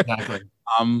there. Exactly.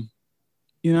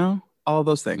 All of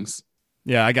those things.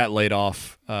 Yeah, I got laid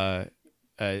off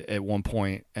at one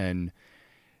point, and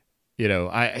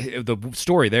the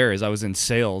story there is I was in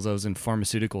sales. I was in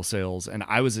pharmaceutical sales, and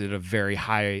I was at a very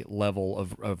high level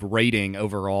of rating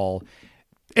overall.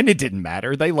 And it didn't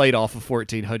matter. They laid off a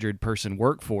 1,400 person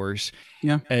workforce.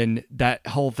 Yeah. And that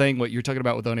whole thing, what you're talking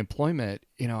about with unemployment,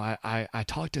 I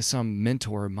talked to some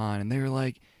mentor of mine, and they were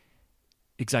like,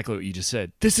 exactly what you just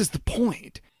said. This is the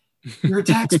point. You're a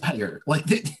taxpayer. Like,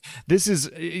 this is,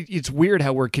 it's weird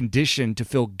how we're conditioned to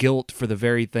feel guilt for the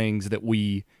very things that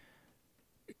we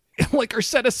like are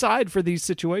set aside for these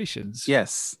situations.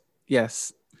 Yes.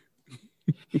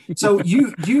 So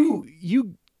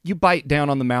you bite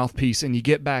down on the mouthpiece and you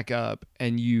get back up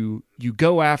and you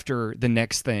go after the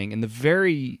next thing, and the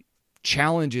very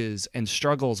challenges and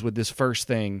struggles with this first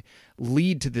thing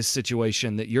lead to this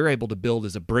situation that you're able to build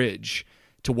as a bridge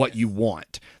to what you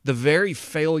want. The very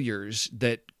failures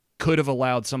that could have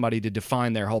allowed somebody to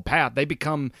define their whole path, they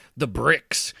become the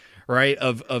bricks, right?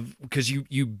 Of because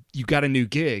you got a new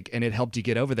gig and it helped you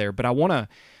get over there. But I want to,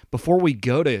 before we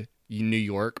go to New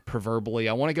York, proverbially,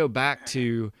 I want to go back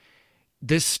to,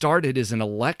 this started as an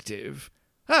elective.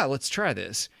 Let's try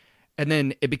this. And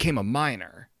then it became a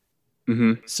minor.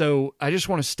 Mm-hmm. So I just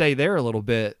want to stay there a little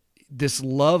bit. This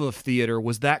love of theater,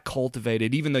 was that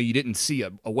cultivated, even though you didn't see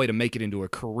a way to make it into a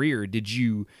career? Did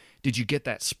you get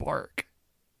that spark?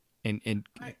 And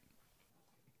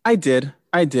I did.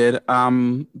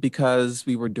 Because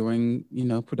we were doing,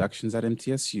 productions at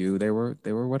MTSU.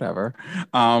 They were whatever.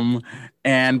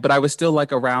 But I was still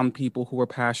like around people who were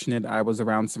passionate. I was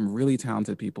around some really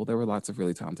talented people. There were lots of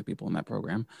really talented people in that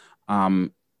program.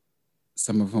 Some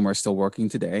of whom are still working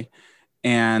today.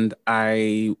 And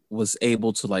I was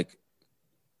able to, like,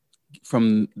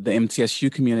 from the MTSU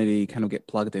community, kind of get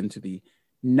plugged into the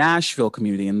Nashville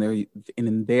community. And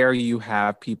in there you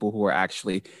have people who are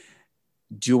actually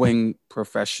doing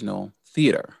professional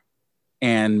theater.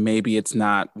 And maybe it's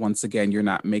not, once again, you're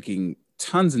not making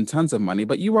tons and tons of money,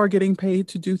 but you are getting paid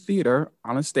to do theater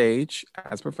on a stage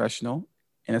as professional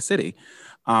in a city.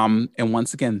 And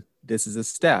once again, this is a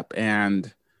step.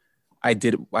 And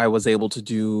I was able to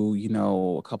do,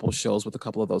 a couple of shows with a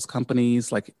couple of those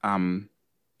companies, like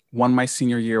one my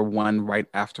senior year, one right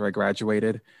after I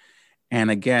graduated. And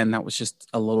again, that was just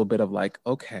a little bit of like,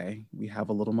 okay, we have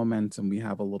a little momentum, we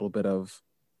have a little bit of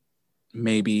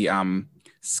maybe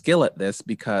skill at this,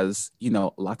 because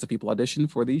lots of people audition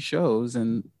for these shows,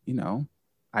 and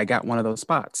I got one of those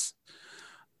spots.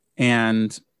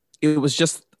 And it was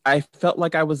just, I felt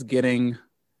like I was getting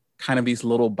kind of these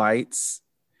little bites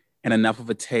and enough of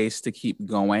a taste to keep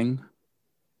going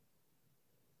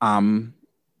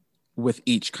with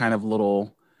each kind of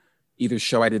little either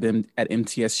show I did at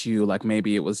MTSU. Like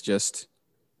maybe it was just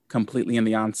completely in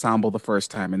the ensemble the first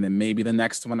time, and then maybe the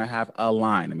next one I have a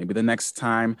line, and maybe the next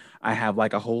time I have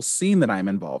like a whole scene that I'm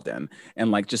involved in, and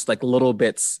like just like little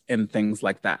bits and things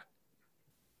like that.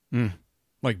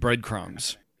 Like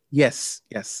breadcrumbs. Yes.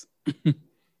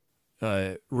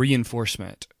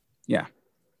 Reinforcement. Yeah.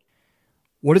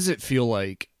 What does it feel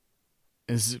like?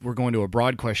 We're going to a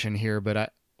broad question here,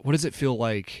 but what does it feel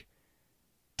like?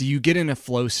 Do you get in a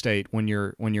flow state when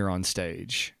you're on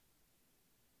stage?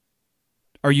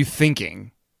 Are you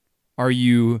thinking? Are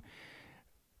you?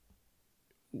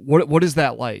 What is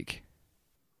that like?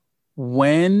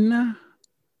 When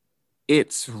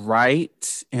it's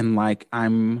right and like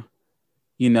I'm,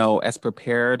 as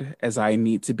prepared as I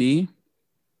need to be,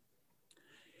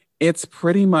 it's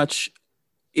pretty much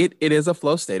it is a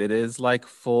flow state. It is like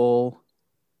full.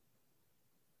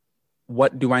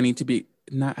 What do I need to be?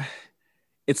 Not.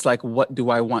 It's like, what do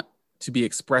I want to be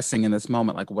expressing in this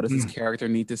moment? Like, what does this character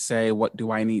need to say? What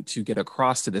do I need to get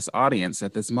across to this audience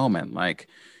at this moment? Like,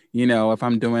 if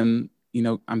I'm doing,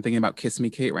 I'm thinking about Kiss Me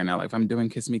Kate right now. Like if I'm doing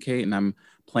Kiss Me Kate and I'm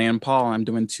playing Paul and I'm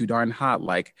doing Too Darn Hot,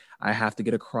 like I have to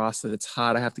get across that it's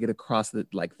hot. I have to get across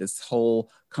that like this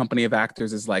whole company of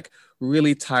actors is like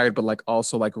really tired, but like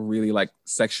also like really like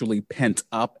sexually pent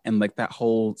up. And like that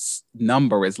whole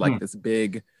number is like this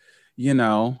big,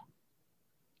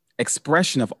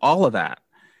 expression of all of that.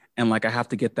 And like I have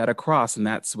to get that across, and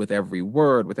that's with every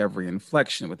word, with every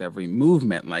inflection, with every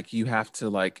movement. Like you have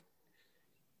to like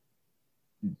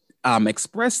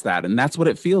express that, and that's what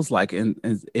it feels like. And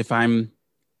if I'm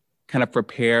kind of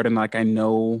prepared and like I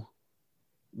know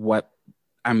what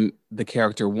the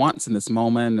character wants in this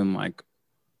moment, and like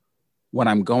what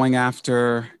I'm going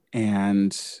after,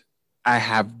 and I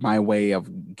have my way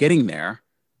of getting there,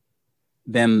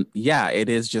 then yeah, it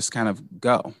is just kind of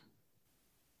go.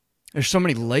 There's so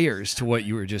many layers to what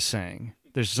you were just saying.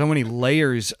 There's so many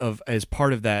layers of as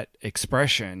part of that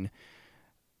expression.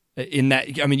 In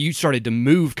that, I mean, you started to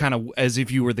move kind of as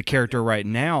if you were the character right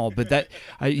now, but that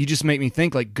you just make me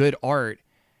think like good art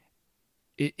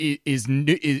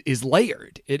is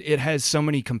layered. It has so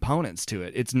many components to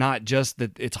it. It's not just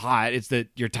that it's hot; it's that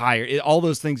you're tired. All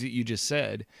those things that you just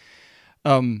said.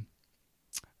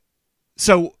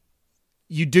 So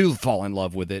you do fall in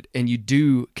love with it, and you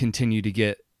do continue to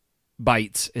get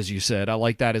bites, as you said. I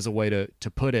like that as a way to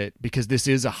put it, because this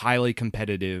is a highly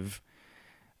competitive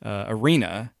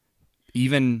arena,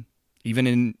 even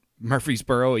in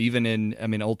Murfreesboro, even in, I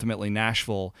mean, ultimately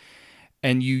Nashville.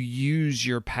 And you use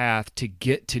your path to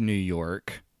get to New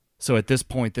York. So at this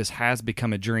point, this has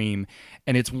become a dream.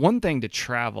 And it's one thing to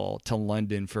travel to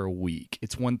London for a week.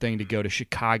 It's one thing to go to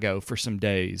Chicago for some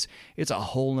days. It's a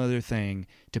whole other thing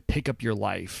to pick up your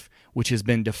life, which has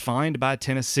been defined by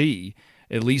Tennessee,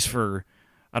 at least for,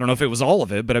 I don't know if it was all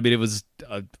of it, but I mean, it was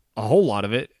a whole lot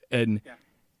of it. And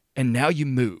now you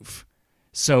move.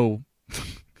 So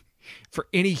for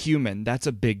any human, that's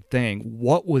a big thing.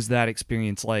 What was that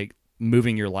experience like,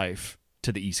 moving your life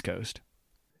to the East Coast?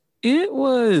 It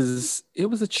was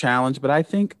a challenge, but I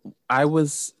think I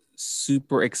was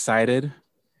super excited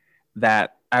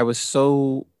that I was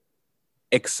so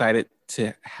excited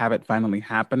to have it finally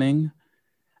happening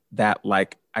that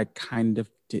like I kind of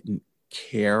didn't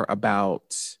care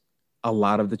about a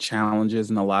lot of the challenges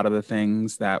and a lot of the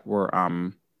things that were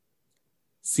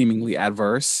seemingly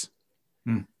adverse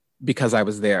because I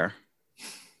was there.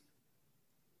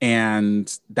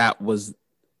 And that was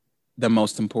the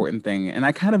most important thing. And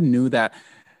I kind of knew that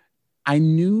I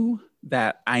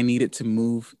needed to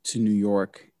move to New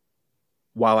York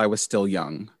while I was still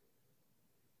young,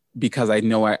 because I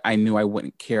knew I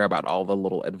wouldn't care about all the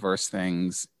little adverse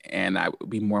things, and it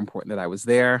would be more important that I was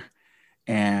there,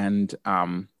 and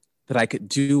that I could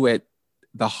do it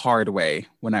the hard way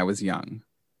when I was young.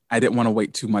 I didn't want to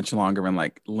wait too much longer and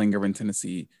like linger in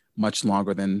Tennessee much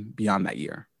longer than beyond that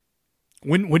year.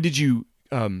 When did you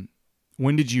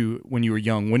when you were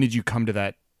young, when did you come to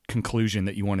that conclusion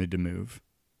that you wanted to move?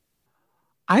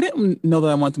 I didn't know that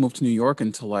I wanted to move to New York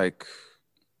until like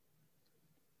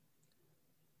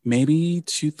maybe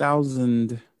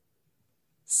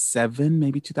 2007,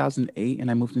 maybe 2008,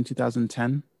 and I moved in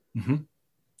 2010. Mm-hmm.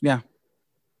 Yeah.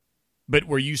 But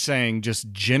were you saying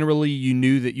just generally you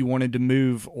knew that you wanted to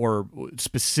move, or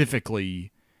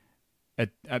specifically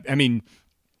I mean,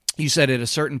 you said at a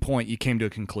certain point you came to a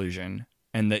conclusion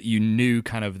and that you knew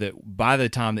kind of that by the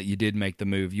time that you did make the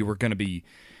move, you were going to be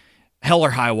hell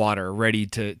or high water ready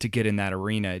to get in that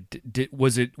arena.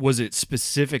 Was it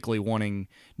specifically wanting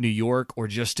New York or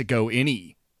just to go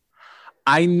any?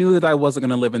 I knew that I wasn't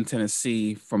going to live in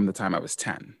Tennessee from the time I was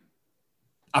 10.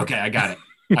 Okay, I got it.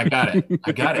 I got it.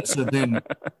 I got it. So then,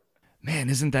 man,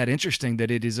 isn't that interesting that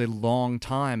it is a long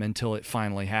time until it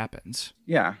finally happens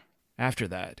Yeah. after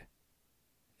that?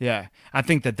 Yeah. I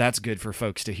think that that's good for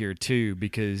folks to hear too,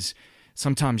 because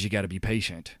sometimes you got to be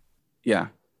patient. Yeah.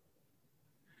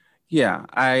 Yeah.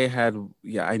 I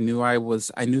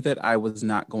knew that I was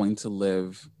not going to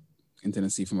live in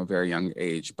Tennessee from a very young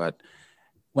age. But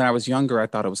when I was younger, I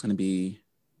thought it was going to be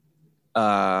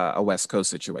a West Coast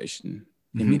situation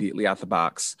immediately out the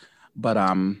box. But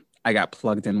I got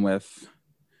plugged in with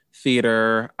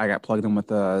theater. I got plugged in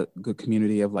with a good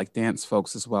community of like dance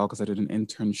folks as well, because I did an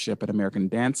internship at American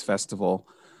Dance Festival,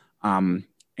 and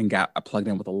got plugged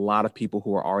in with a lot of people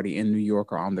who are already in New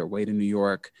York or on their way to New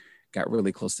York. Got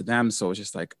really close to them. So it was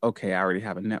just like, okay, I already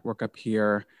have a network up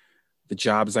here. The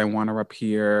jobs I want are up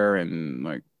here. And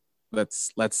like,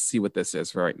 let's see what this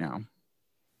is for right now.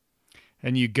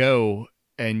 And you go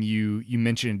and you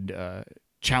mentioned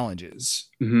challenges.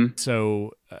 Mm-hmm.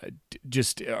 So,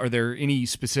 just are there any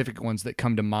specific ones that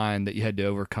come to mind that you had to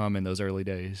overcome in those early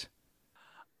days?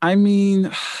 I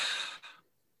mean,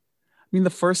 the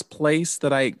first place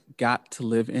that I got to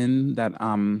live in that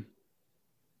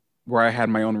where I had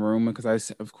my own room,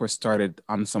 because of course started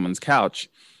on someone's couch.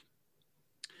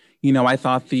 I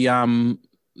thought the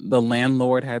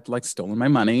landlord had like stolen my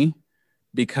money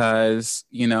because,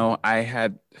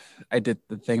 I did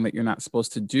the thing that you're not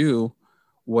supposed to do,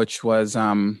 which was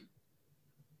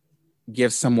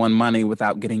give someone money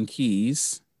without getting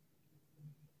keys.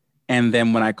 And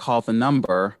then when I called the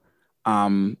number,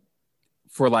 um,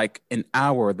 for like an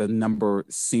hour, the number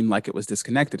seemed like it was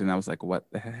disconnected. And I was like,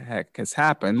 what the heck has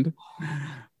happened?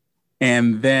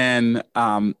 And then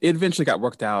it eventually got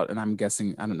worked out. And I'm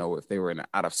guessing, I don't know if they were in an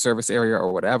out of service area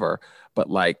or whatever, but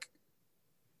like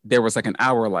there was like an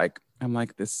hour, like, I'm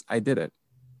like, I did it.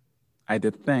 I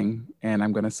did the thing and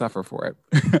I'm going to suffer for it.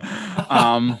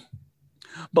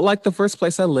 But like the first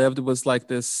place I lived was like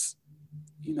this,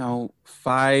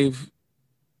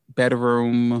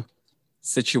 5-bedroom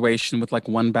situation with like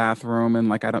one bathroom and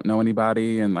like I don't know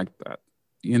anybody and like that,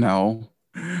 you know,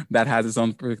 that has its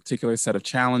own particular set of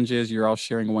challenges. You're all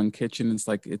sharing one kitchen.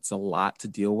 It's a lot to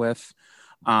deal with.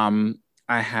 I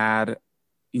had,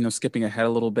 skipping ahead a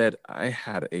little bit, I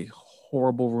had a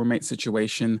horrible roommate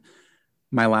situation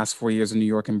my last 4 years in New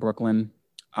York and Brooklyn.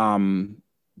 Didn't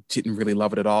really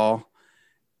love it at all.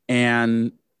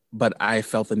 And but I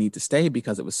felt the need to stay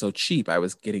because it was so cheap. I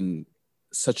was getting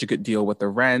such a good deal with the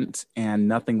rent, and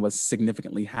nothing was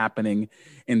significantly happening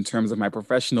in terms of my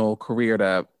professional career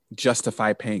to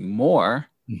justify paying more.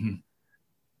 Mm-hmm.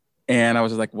 And I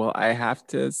was just like, well, I have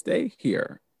to stay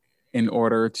here in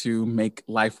order to make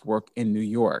life work in New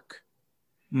York.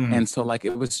 Mm-hmm. And so, like,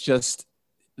 it was just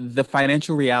the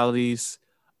financial realities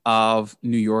of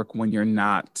New York when you're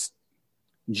not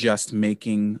just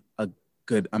making a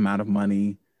good amount of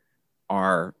money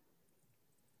are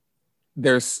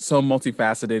they're so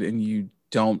multifaceted, and you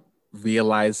don't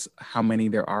realize how many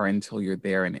there are until you're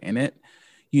there and in it.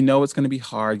 It's going to be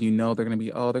hard. They're going to be,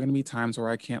 they're going to be times where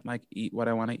I can't like eat what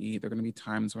I want to eat. There are going to be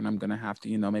times when I'm going to have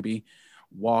to, maybe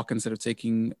walk instead of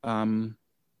taking the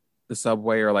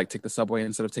subway, or like take the subway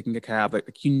instead of taking a cab. Like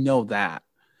that.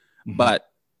 Mm-hmm. But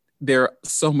there are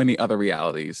so many other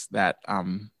realities that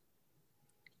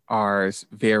are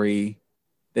very,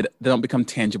 that they don't become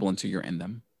tangible until you're in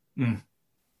them. Mm.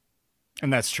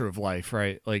 And that's true of life,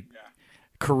 right? Like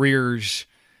careers,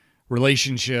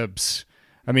 relationships.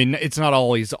 I mean, it's not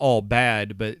always all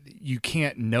bad, but you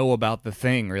can't know about the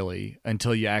thing really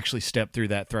until you actually step through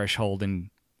that threshold and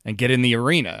get in the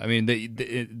arena. I mean,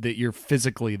 that you're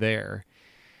physically there.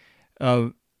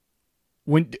 When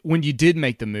you did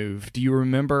make the move, do you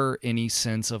remember any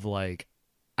sense of like,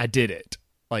 I did it?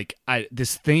 Like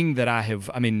this thing that I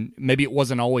mean, maybe it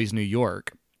wasn't always New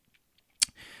York,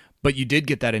 but you did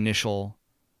get that initial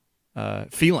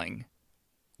feeling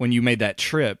when you made that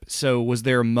trip. So was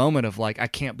there a moment of like, I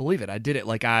can't believe it, I did it,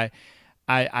 like I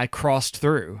crossed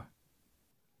through?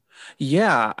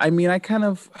 Yeah, I mean, I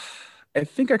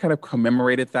think I kind of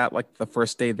commemorated that. Like the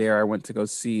first day there, I went to go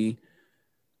see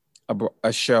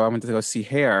a show. I went to go see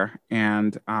Hair,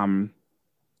 and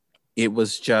it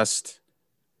was just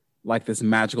like this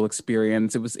magical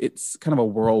experience. It's kind of a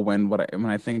whirlwind when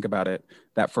I think about it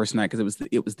that first night, because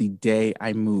it was the day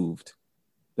I moved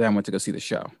that I went to go see the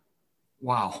show.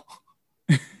 Wow.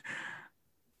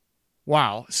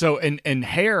 Wow. So and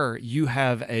hair you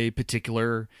have a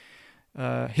particular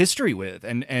history with,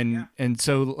 and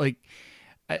so like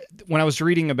when I was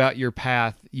reading about your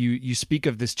path, you speak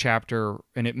of this chapter,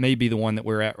 and it may be the one that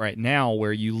we're at right now,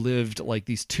 where you lived like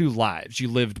these two lives. You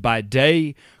lived by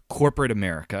day corporate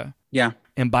America, Yeah.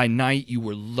 and by night you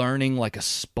were learning like a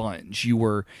sponge. You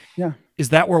were, Yeah. is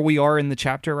that where we are in the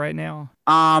chapter right now?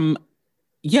 Um,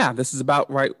 yeah, this is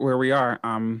about right where we are.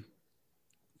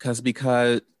 Because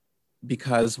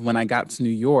because when I got to New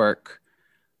York,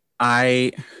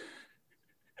 I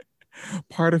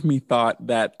part of me thought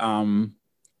that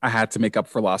I had to make up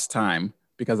for lost time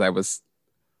because I was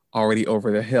already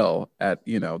over the hill at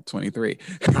 23.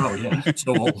 Oh yeah,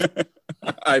 so old.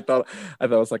 I thought I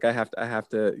thought it was like I have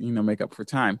to make up for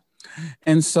time.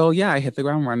 And so yeah, I hit the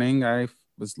ground running. I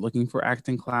was looking for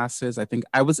acting classes. I think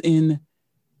I was in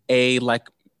a like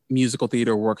musical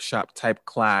theater workshop type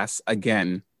class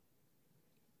again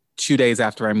 2 days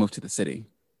after I moved to the city.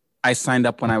 I signed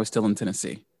up when I was still in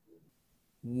Tennessee.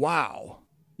 Wow.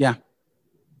 Yeah.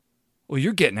 Well,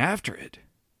 you're getting after it.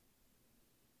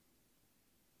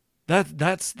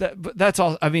 That's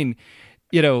all. I mean,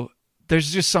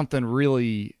 there's just something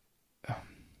really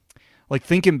like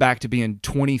thinking back to being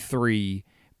 23,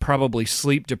 probably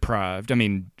sleep deprived. I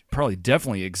mean, probably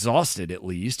definitely exhausted at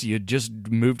least. You had just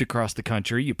moved across the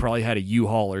country. You probably had a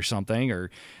U-Haul or something, or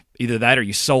either that or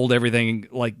you sold everything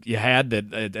like you had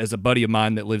that, as a buddy of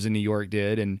mine that lives in New York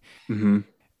did. And Mm-hmm.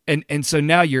 and so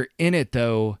now you're in it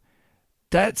though.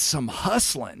 That's some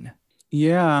hustling.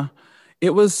 Yeah.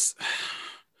 It was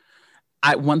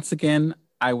I once again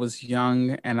I was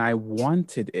young and I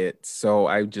wanted it. So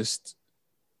I just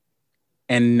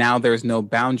and now there's no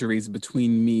boundaries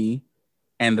between me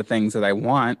and the things that I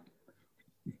want.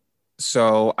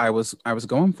 So I was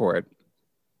going for it.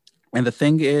 And the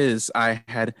thing is, I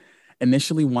had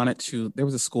initially wanted to, there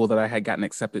was a school that I had gotten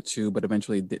accepted to, but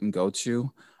eventually didn't go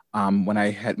to when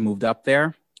I had moved up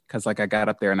there. Cause like I got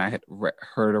up there and I had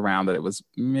heard around that it was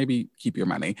maybe keep your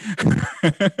money.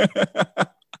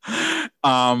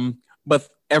 But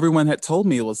everyone had told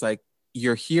me it was like,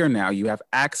 you're here now. You have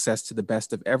access to the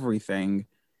best of everything.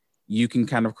 You can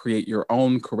kind of create your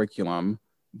own curriculum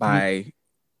by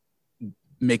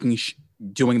making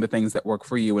doing the things that work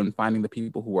for you and finding the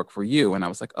people who work for you. And I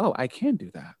was like, oh, I can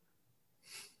do that.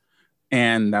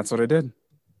 And that's what I did.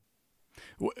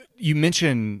 You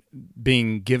mentioned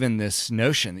being given this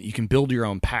notion that you can build your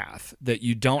own path, that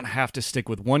you don't have to stick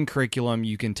with one curriculum.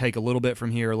 You can take a little bit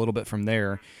from here, a little bit from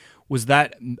there. Was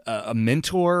that a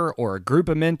mentor or a group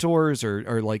of mentors,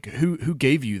 or like who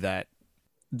gave you that?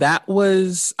 That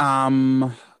was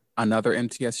another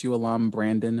MTSU alum,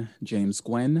 Brandon James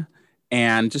Gwynn,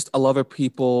 and just a lot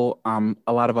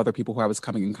of other people who I was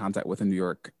coming in contact with in New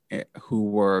York, who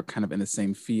were kind of in the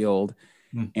same field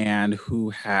and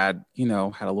who had, had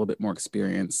a little bit more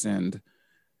experience and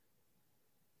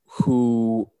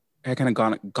who had kind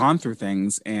of gone through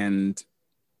things and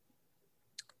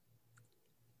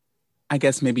I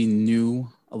guess maybe knew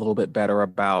a little bit better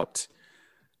about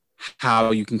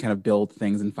how you can kind of build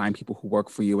things and find people who work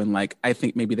for you. And like, I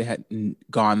think maybe they had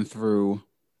gone through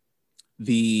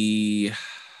the,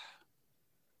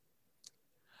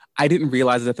 I didn't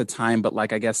realize it at the time, but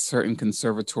like, I guess certain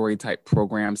conservatory type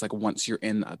programs, like once you're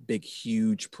in a big,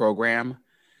 huge program,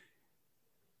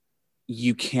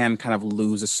 you can kind of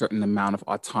lose a certain amount of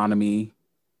autonomy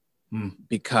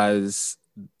because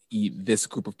this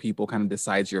group of people kind of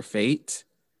decides your fate.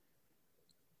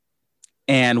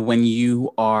 And when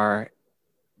you are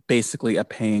basically a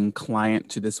paying client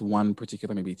to this one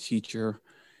particular maybe teacher,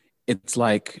 it's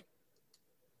like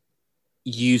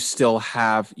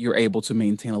you're able to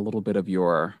maintain a little bit of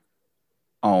your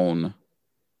own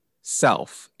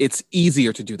self. It's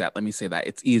easier to do that. Let me say that.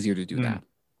 It's easier to do that.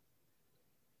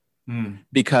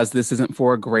 Because this isn't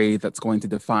for a grade that's going to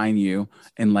define you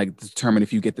and like determine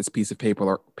if you get this piece of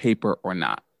paper or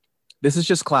not. This is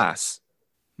just class.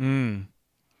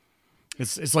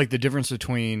 It's like the difference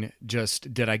between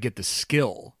just did I get the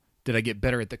skill, did I get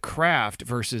better at the craft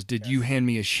versus did you hand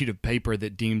me a sheet of paper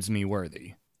that deems me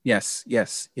worthy? Yes,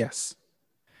 yes, yes.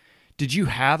 Did you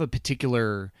have a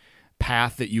particular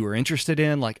path that you were interested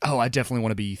in? Like, oh, I definitely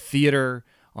want to be theater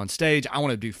on stage. I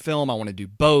want to do film. I want to do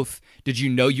both. Did you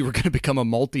know you were going to become a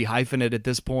multi-hyphenate at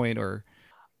this point, or?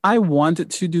 I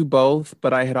wanted to do both,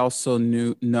 but I had also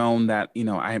known that,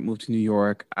 I had moved to New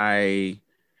York. I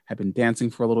had been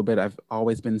dancing for a little bit. I've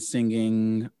always been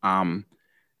singing.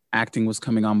 acting was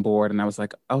coming on board, and I was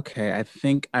like, okay, I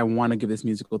think I want to give this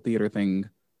musical theater thing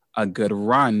a good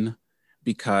run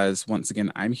because once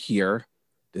again, I'm here.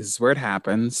 This is where it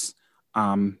happens.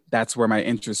 That's where my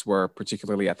interests were,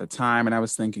 particularly at the time. And I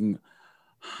was thinking,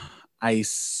 I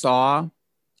saw,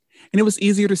 and it was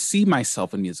easier to see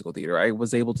myself in musical theater. I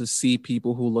was able to see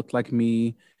people who looked like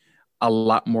me a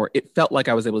lot more. It felt like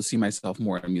I was able to see myself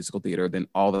more in musical theater than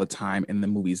all the time in the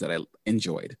movies that I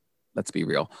enjoyed. Let's be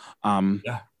real.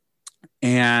 Yeah.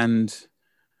 And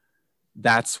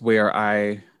that's where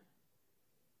I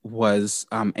was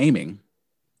aiming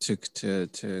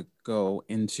to go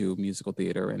into musical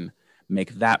theater and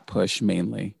make that push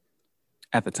mainly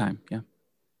at the time. Yeah.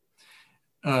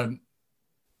 Um,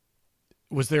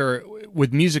 was there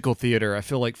with musical theater? I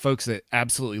feel like folks that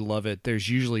absolutely love it. There's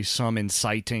usually some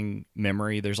inciting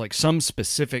memory. There's like some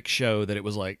specific show that it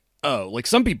was like, oh, like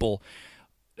some people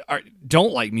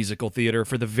don't like musical theater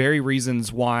for the very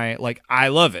reasons why like I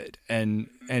love it, and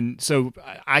so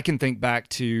I can think back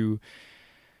to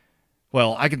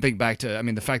I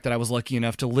mean the fact that I was lucky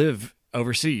enough to live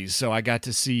overseas, so I got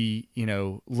to see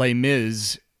Les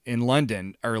Mis in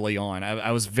London early on.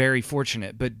 I was very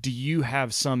fortunate. But do you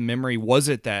have some memory? Was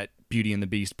it that Beauty and the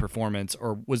Beast performance,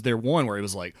 or was there one where it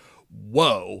was like,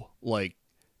 whoa, like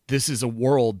this is a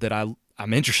world that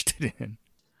I'm interested in?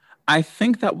 I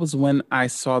think that was when I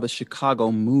saw the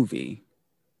Chicago movie.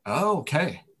 Oh,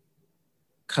 okay.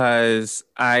 Cause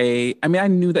I mean, I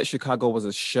knew that Chicago was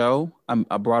a show,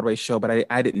 a Broadway show, but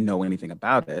I didn't know anything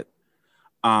about it.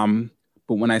 But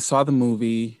when I saw the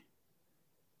movie,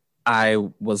 I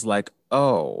was like,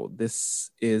 oh, this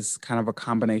is kind of a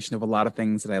combination of a lot of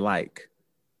things that I like.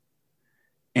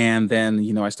 And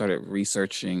then, I started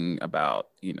researching about,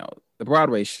 the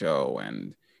Broadway show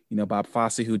and, Bob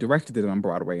Fosse, who directed it on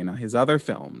Broadway, his other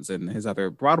films and his other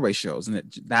Broadway shows. And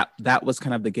that was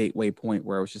kind of the gateway point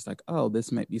where I was just like, oh,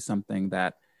 this might be something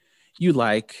that you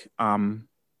like, and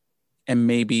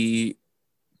maybe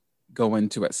go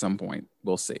into at some point.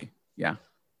 We'll see. Yeah.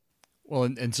 Well,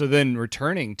 and so then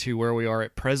returning to where we are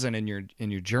at present in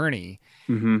your journey,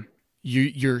 Mm-hmm.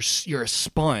 you're a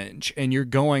sponge, and you're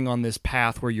going on this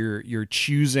path where you're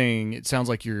choosing. It sounds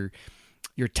like you're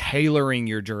tailoring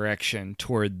your direction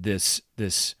toward this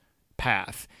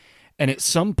path, and at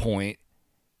some point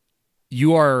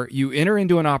you enter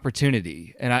into an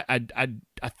opportunity, and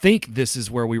I think this is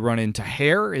where we run into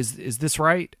hair. Is this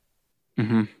right?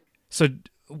 Mm-hmm. So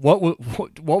what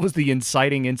was the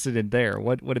inciting incident there?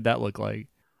 What did that look like?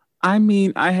 I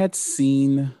mean, I had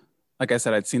seen, like I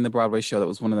said, I'd seen the Broadway show. That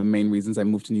was one of the main reasons I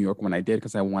moved to New York when I did,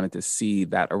 because I wanted to see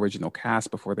that original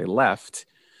cast before they left.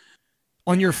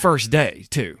 On your first day,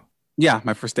 too. Yeah,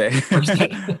 my first day. First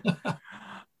day.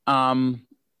 um,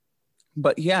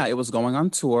 but yeah, it was going on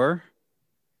tour,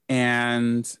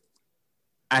 and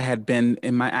I had been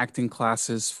in my acting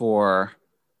classes for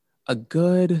a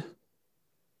good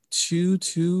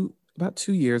about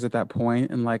 2 years at that point,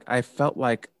 and like I felt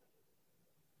like,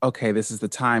 okay, this is the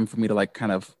time for me to like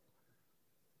kind of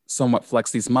somewhat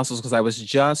flex these muscles, because I was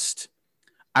just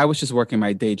working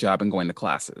my day job and going to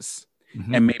classes,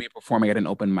 Mm-hmm. and maybe performing at an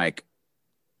open mic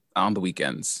on the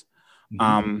weekends.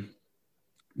 Mm-hmm.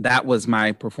 That was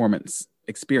my performance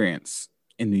experience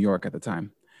in New York at the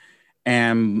time.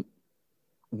 And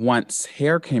once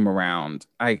Hair came around,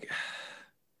 I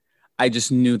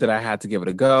just knew that I had to give it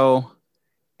a go.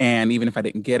 And even if I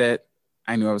didn't get it,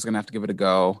 I knew I was gonna have to give it a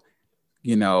go.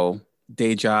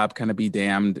 Day job, kind of be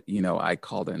damned. I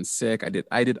called in sick.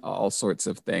 I did all sorts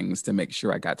of things to make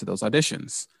sure I got to those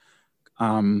auditions.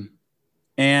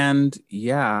 And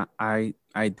yeah, I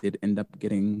did end up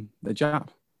getting the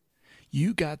job.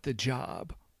 You got the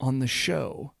job on the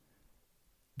show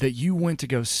that you went to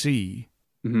go see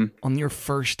Mm-hmm. on your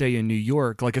first day in New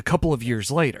York, like a couple of years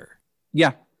later.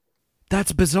 Yeah.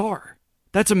 That's bizarre.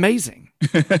 That's amazing.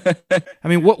 I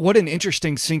mean, what an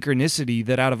interesting synchronicity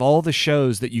that out of all the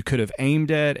shows that you could have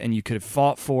aimed at and you could have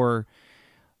fought for,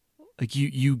 like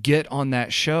you get on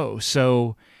that show.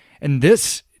 So, and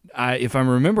this, if I'm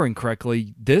remembering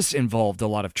correctly, this involved a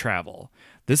lot of travel.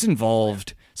 This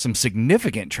involved some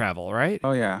significant travel, right?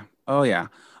 Oh yeah. Oh yeah.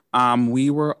 We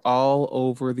were all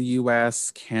over the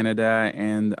US, Canada,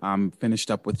 and finished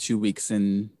up with 2 weeks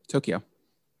in Tokyo.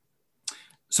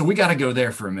 So we got to go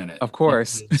there for a minute. Of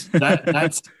course.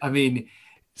 That's, I mean,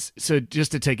 so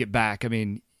just to take it back, I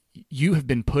mean, you have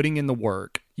been putting in the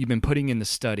work, you've been putting in the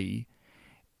study,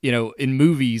 in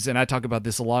movies, and I talk about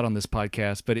this a lot on this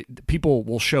podcast, but people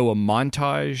will show a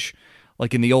montage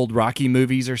like in the old Rocky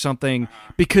movies or something,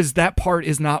 because that part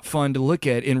is not fun to look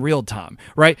at in real time,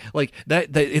 right? Like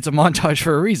that it's a montage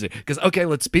for a reason. Because okay,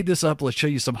 let's speed this up. Let's show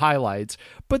you some highlights.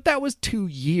 But that was 2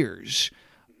 years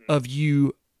of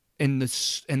you and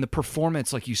the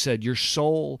performance, like you said, your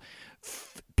soul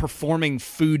performing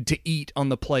food to eat on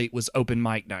the plate was open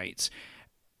mic nights,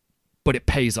 but it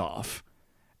pays off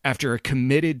after a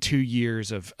committed 2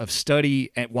 years of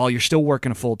study, and while you're still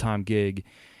working a full-time gig,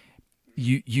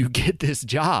 you get this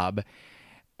job,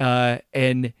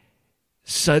 and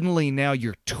suddenly now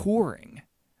you're touring.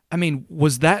 I mean,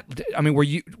 were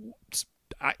you,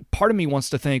 part of me wants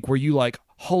to think, were you like,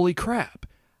 holy crap,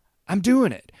 I'm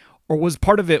doing it? Or was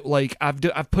part of it like,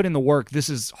 I've put in the work, this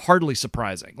is hardly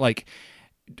surprising? Like,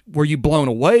 were you blown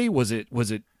away? Was it?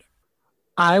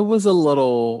 I was a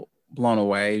little blown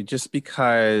away just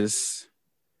because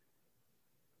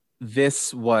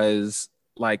this was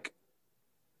like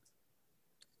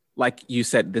you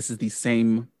said, this is the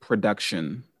same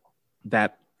production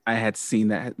that I had seen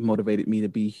that had motivated me to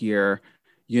be here.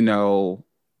 You know,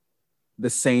 the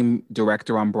same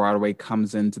director on Broadway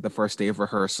comes into the first day of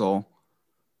rehearsal.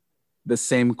 The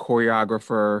same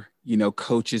choreographer, you know,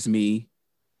 coaches me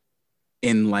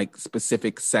in like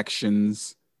specific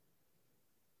sections.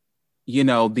 You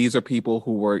know, these are people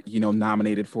who were, you know,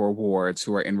 nominated for awards,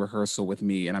 who are in rehearsal with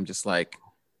me. And I'm just like,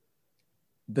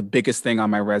 the biggest thing on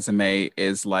my resume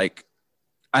is like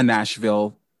a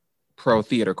Nashville Pro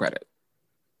Theater credit.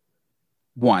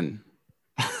 One,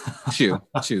 two.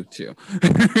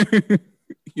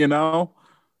 You know?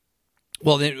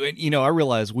 Well, then, you know, I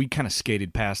realize we kind of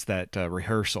skated past that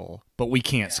rehearsal, but we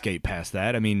can't skate past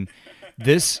that. I mean,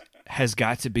 this has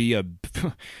got to be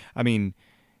I mean,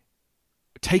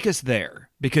 take us there,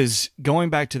 because going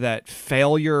back to that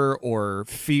failure or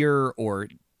fear or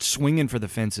swinging for the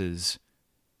fences,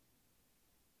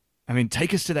 I mean,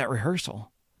 take us to that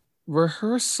rehearsal.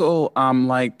 Rehearsal, I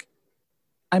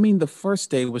mean, the first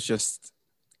day was just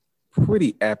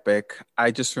pretty epic.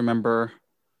 I just remember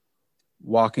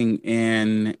walking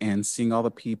in and seeing all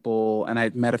the people, and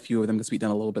I'd met a few of them because we'd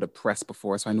done a little bit of press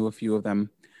before, so I knew a few of them.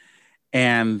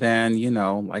 And then, you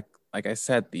know, like I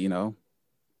said, the, you know,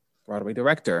 Broadway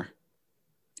director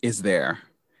is there,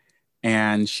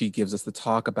 and she gives us the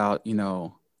talk about, you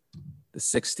know, the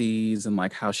 60s and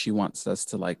like how she wants us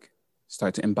to like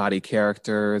start to embody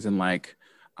characters and like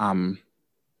all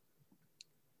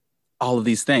of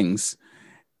these things.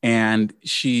 And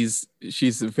she's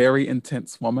a very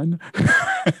intense woman.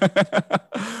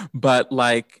 But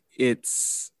like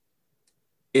it's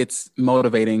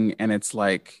motivating, and it's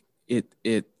like it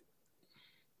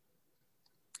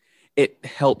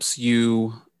helps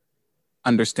you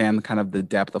understand kind of the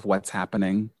depth of what's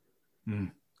happening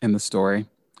in the story.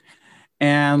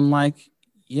 And like,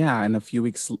 yeah, in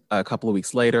a couple of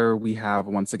weeks later, we have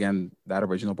once again that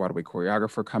original Broadway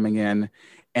choreographer coming in.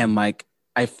 And like,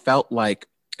 I felt like,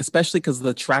 especially because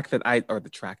the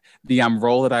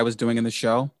role that I was doing in the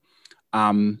show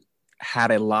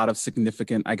had a lot of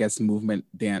significant, I guess, movement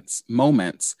dance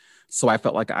moments. So I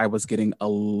felt like I was getting a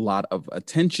lot of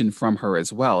attention from her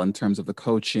as well in terms of the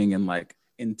coaching and like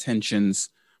intentions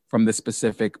from this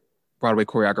specific Broadway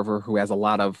choreographer who has a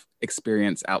lot of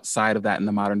experience outside of that in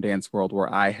the modern dance world,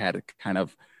 where I had kind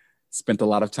of spent a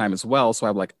lot of time as well. So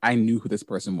I'm like, I knew who this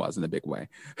person was in a big way.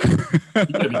 You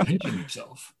gotta be pinching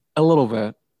yourself. A little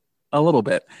bit.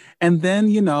 And then,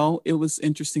 you know, it was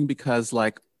interesting because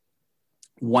like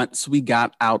once we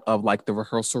got out of like the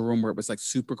rehearsal room where it was like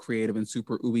super creative and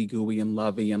super ooey gooey and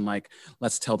lovey and like,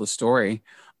 let's tell the story.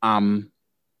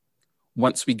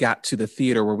 Once we got to the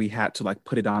theater where we had to like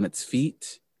put it on its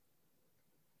feet,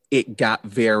 it got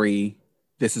very,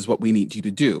 this is what we need you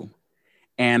to do.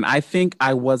 And I think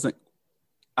I wasn't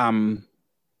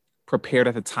prepared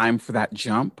at the time for that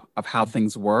jump of how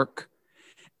things work.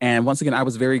 And once again, I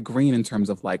was very green in terms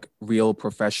of like real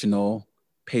professional,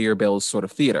 pay your bills sort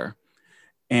of theater.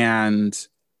 And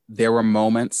there were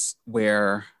moments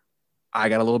where I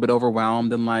got a little bit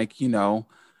overwhelmed and like, you know,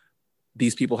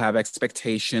 these people have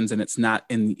expectations and it's not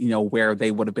in, you know, where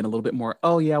they would have been a little bit more,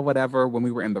 oh yeah, whatever. When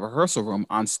we were in the rehearsal room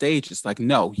on stage, it's like,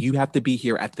 no, you have to be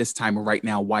here at this time right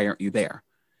now. Why aren't you there?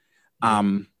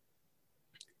 And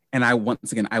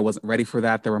once again, I wasn't ready for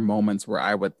that. There were moments where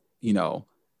I would, you know,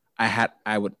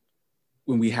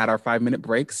 when we had our 5-minute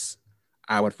breaks,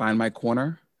 I would find my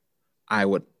corner. I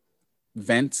would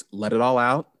vent, let it all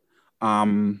out.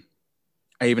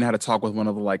 I even had a talk with one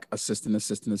of the like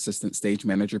assistant stage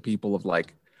manager people of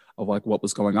what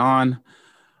was going on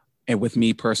and with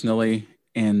me personally,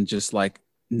 and just like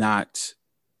not,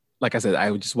 like I said,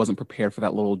 I just wasn't prepared for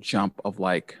that little jump of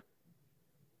like,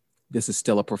 this is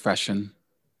still a profession.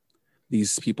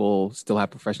 these people still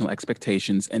have professional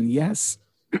expectations. And yes,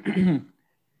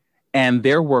 and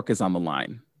their work is on the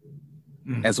line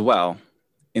as well,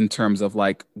 in terms of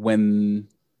like when,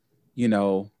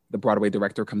 the Broadway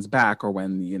director comes back, or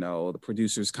when, the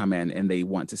producers come in and they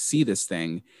want to see this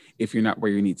thing, if you're not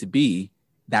where you need to be,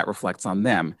 that reflects on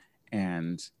them.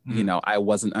 And, I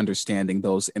wasn't understanding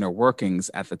those inner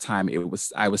workings at the time.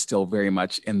 I was still very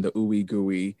much in the ooey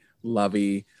gooey,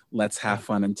 lovey, let's have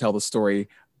fun and tell the story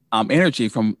energy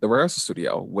from the rehearsal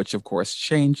studio, which of course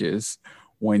changes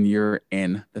when you're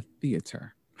in the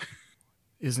theater.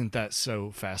 Isn't that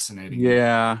so fascinating?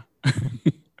 Yeah.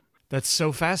 That's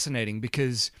so fascinating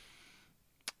because,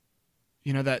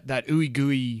 that ooey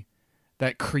gooey,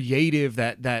 that creative,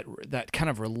 that kind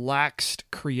of relaxed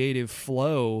creative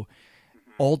flow,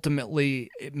 ultimately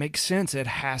it makes sense. It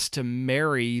has to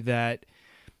marry that.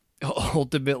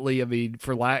 Ultimately, I mean,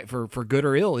 for good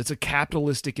or ill, it's a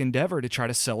capitalistic endeavor to try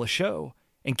to sell a show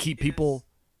and keep people.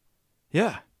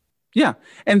 Yeah. Yeah.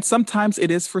 And sometimes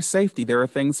it is for safety. There are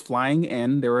things flying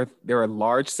in. There are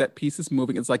large set pieces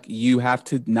moving. It's like you have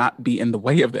to not be in the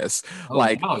way of this.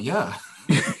 Oh, yeah.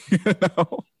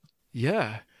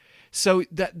 Yeah. So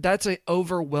that's a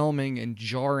overwhelming and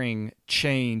jarring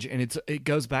change, and it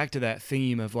goes back to that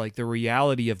theme of like the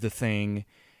reality of the thing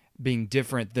being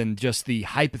different than just the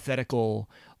hypothetical,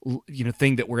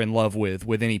 thing that we're in love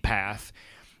with any path.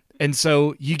 And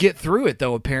so you get through it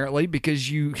though, apparently, because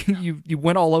you you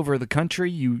went all over the country,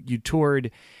 you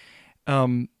toured.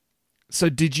 So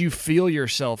did you feel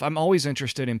yourself? I'm always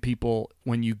interested in people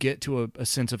when you get to a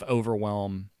sense of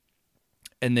overwhelm,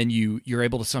 and then you're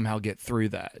able to somehow get through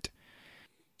that.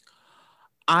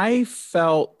 I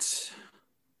felt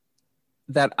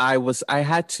that I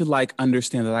had to like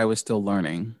understand that I was still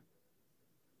learning.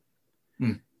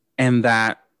 And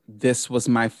that this was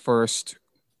my first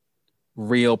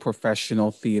real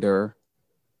professional theater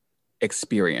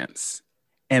experience.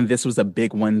 And this was a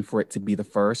big one for it to be the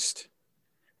first.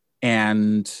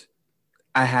 And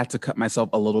I had to cut myself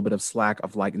a little bit of slack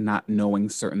of like not knowing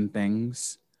certain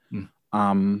things.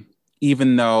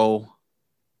 Even though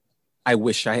I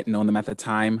wish I had known them at the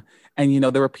time. And,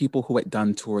 there were people who had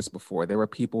done tours before. There were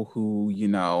people who,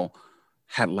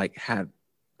 had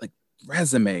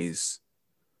resumes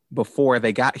before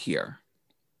they got here,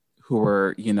 who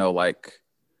were,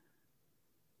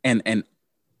 and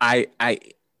I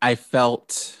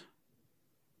felt,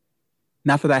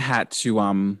 not that I had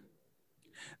to,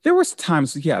 there were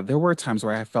times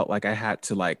where I felt like I had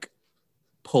to like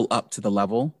pull up to the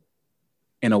level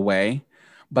in a way,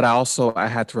 but I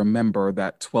had to remember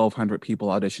that 1,200 people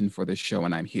auditioned for this show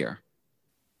and I'm here.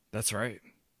 That's right.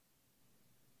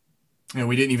 And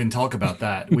we didn't even talk about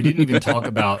that. We didn't even talk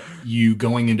about you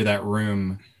going into that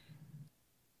room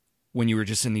when you were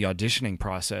just in the auditioning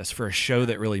process for a show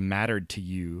that really mattered to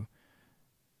you.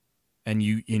 And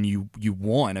you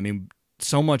won. I mean,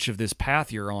 so much of this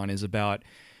path you're on is about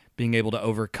being able to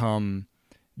overcome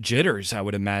jitters, I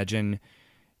would imagine.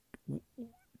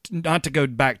 Not to go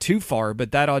back too far,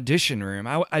 but that audition room,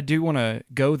 I do want to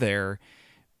go there.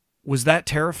 Was that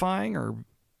terrifying or?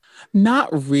 Not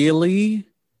really.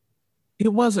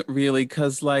 It wasn't really,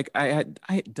 because like I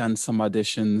had done some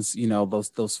auditions,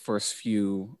 those first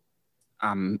few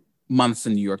months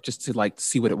in New York, just to like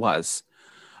see what it was.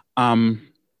 And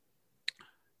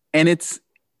it's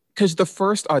because the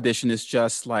first audition is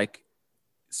just like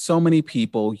so many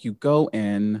people. You go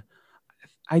in.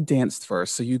 I danced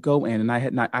first, so you go in, and I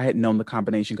had known the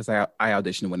combination because I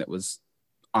auditioned when it was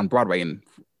on Broadway, and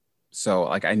so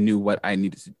like I knew what I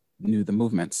needed to knew the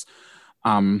movements.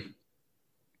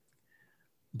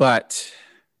 But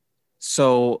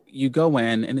so you go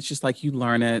in, and it's just like you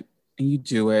learn it and you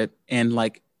do it, and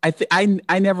like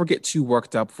I never get too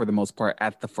worked up for the most part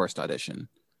at the first audition,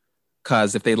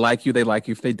 because if they like you, they like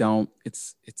you. If they don't,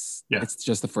 it's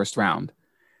just the first round.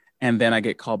 And then I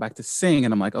get called back to sing,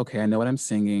 and I'm like, okay, I know what I'm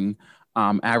singing.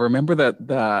 I remember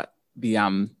the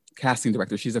casting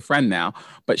director. She's a friend now,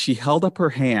 but she held up her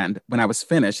hand when I was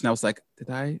finished, and I was like, did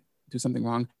I do something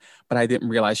wrong? But I didn't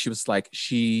realize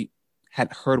she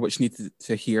had heard what she needed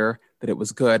to hear, that it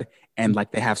was good, and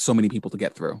like they have so many people to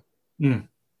get through. I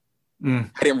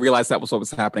didn't realize that was what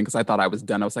was happening, because I thought I was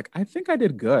done. I was like, I think I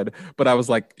did good. But I was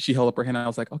like, she held up her hand, and I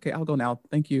was like, okay, I'll go now.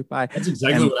 Thank you. Bye. That's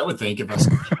exactly what I would think if I was.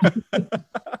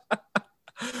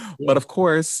 But of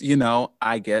course,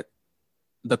 I get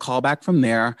the callback from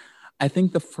there. I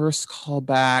think the first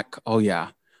callback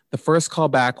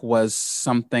was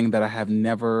something that I have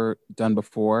never done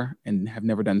before and have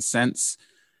never done since.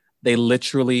 They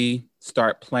literally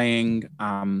start playing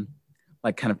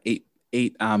like kind of eight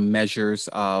measures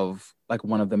of like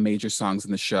one of the major songs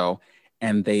in the show.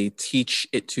 and they teach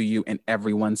it to you, and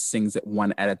everyone sings it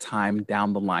one at a time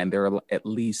down the line. There are at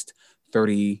least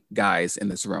 30 guys in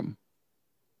this room.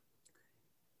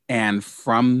 And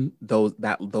from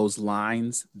those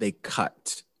lines, they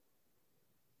cut.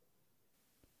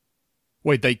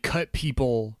 Wait, they cut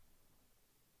people.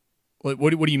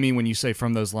 What do you mean when you say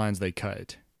from those lines they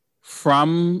cut?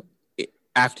 From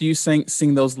after you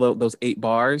sing those 8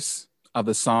 bars of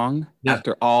the song, Yeah.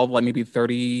 after all like maybe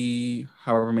 30,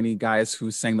 however many guys who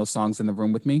sang those songs in the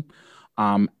room with me,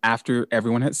 after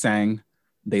everyone had sang,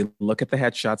 they look at the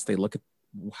headshots, they look at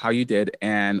how you did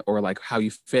and or like how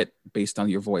you fit based on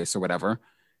your voice or whatever,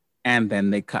 and then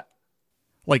they cut.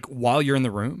 Like while you're in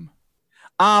the room?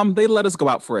 They let us go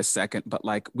out for a second, but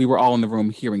like we were all in the room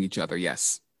hearing each other.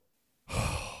 Yes.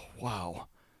 Wow.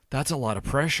 That's a lot of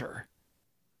pressure.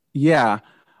 Yeah.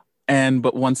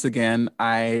 But once again,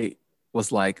 I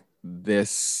was like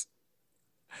this.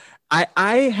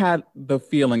 I had the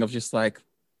feeling of just like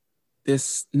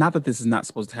this, not that this is not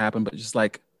supposed to happen, but just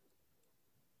like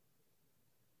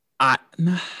I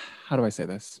how do I say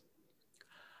this?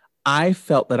 I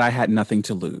felt that I had nothing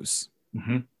to lose.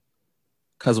 Mm-hmm.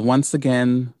 Because once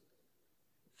again,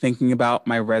 thinking about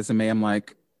my resume, I'm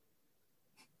like,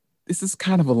 this is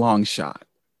kind of a long shot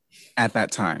at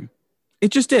that time. It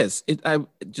just is. I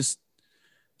just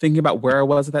thinking about where I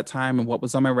was at that time and what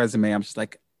was on my resume. I'm just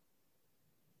like,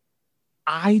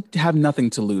 I have nothing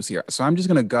to lose here. So I'm just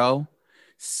going to go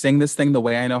sing this thing the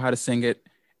way I know how to sing it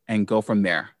and go from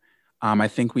there. I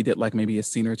think we did like maybe a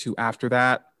scene or two after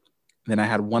that. Then I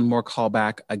had one more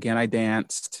callback. Again, I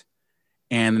danced.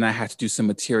 And then I had to do some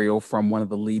material from one of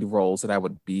the lead roles that I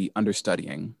would be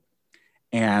understudying.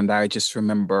 And I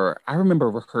remember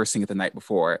rehearsing it the night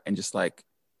before and just like,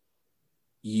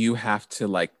 you have to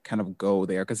like kind of go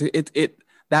there. Cause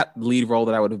that lead role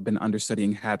that I would have been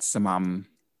understudying had some,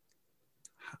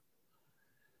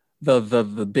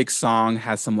 the big song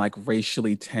has some like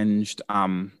racially tinged,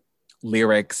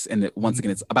 lyrics. And once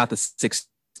again, it's about the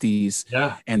 60s.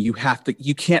 Yeah. And you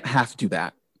can't have to do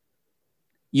that.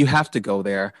 You have to go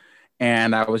there.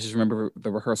 And I was just remember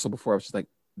the rehearsal before. I was just like,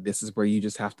 this is where you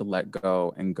just have to let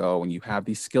go. And you have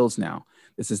these skills now.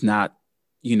 This is not,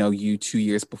 you 2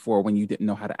 years before when you didn't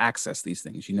know how to access these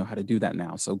things. You know how to do that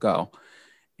now. So go.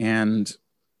 And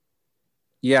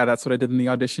yeah, that's what I did in the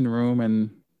audition room.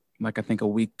 And like, I think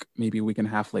maybe a week and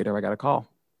a half later, I got a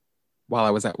call while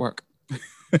I was at work.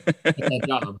 That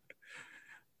job.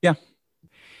 Yeah.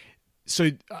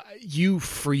 So you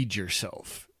freed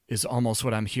yourself is almost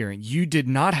what I'm hearing. You did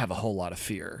not have a whole lot of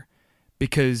fear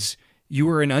because you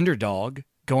were an underdog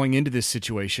going into this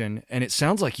situation. And it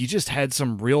sounds like you just had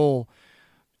some real,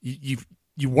 you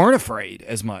weren't afraid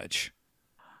as much.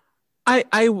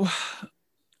 I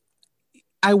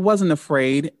wasn't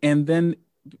afraid. And then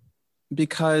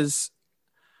because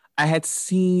I had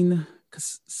seen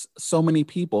so many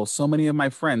people, so many of my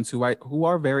friends who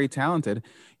are very talented,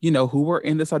 who were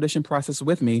in this audition process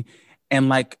with me. And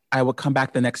like, I would come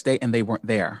back the next day and they weren't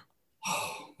there.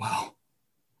 Oh, wow.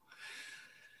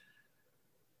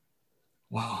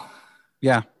 Wow.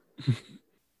 Yeah.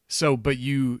 So, but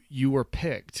you were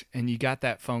picked and you got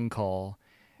that phone call.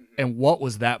 And what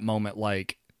was that moment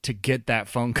like to get that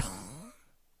phone call?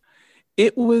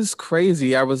 It was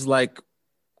crazy. I was like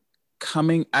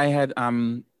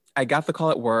I got the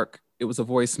call at work. It was a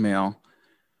voicemail.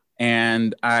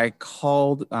 And I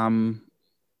called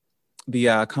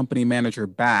the company manager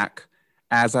back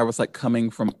as I was like coming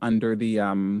from under the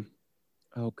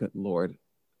oh good Lord,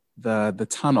 the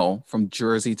tunnel from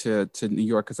Jersey to New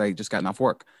York because I just gotten off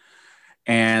work.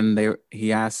 And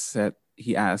he asked, do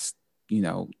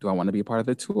I want to be a part of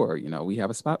the tour? We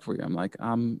have a spot for you. I'm like,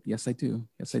 yes, I do.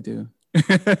 Yes, I do.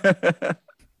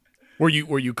 Were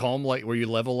you calm? Like, were you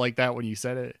level like that when you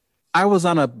said it? I was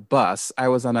on a bus. I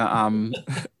was on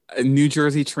a New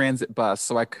Jersey Transit bus,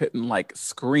 so I couldn't like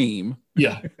scream.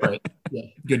 Yeah, right. Yeah,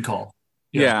 good call.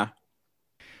 Yeah.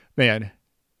 Man,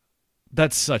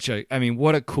 that's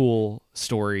what a cool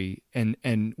story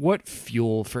and what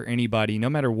fuel for anybody, no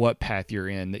matter what path you're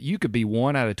in, that you could be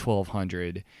 1 out of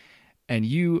 1,200 and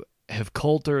you have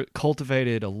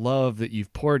cultivated a love that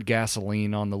you've poured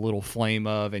gasoline on the little flame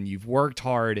of, and you've worked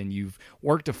hard and you've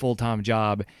worked a full-time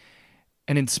job.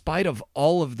 And in spite of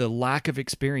all of the lack of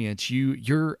experience,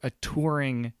 you're a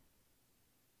touring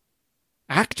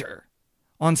actor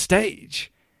on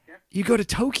stage. Yeah. You go to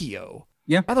Tokyo.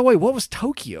 Yeah. By the way, what was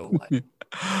Tokyo like?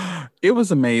 It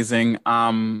was amazing.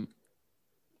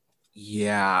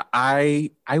 Yeah,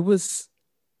 I was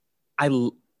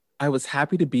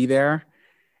happy to be there.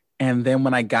 And then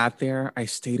when I got there, I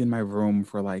stayed in my room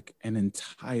for like an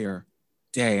entire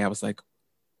day. I was like,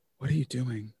 what are you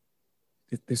doing?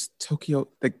 there's Tokyo,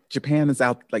 like Japan is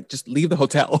out, like just leave the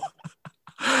hotel.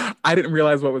 I didn't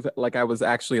realize what was like. I was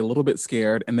actually a little bit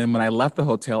scared. And then when I left the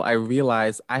hotel, I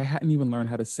realized I hadn't even learned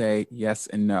how to say yes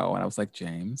and no. And I was like,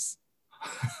 James,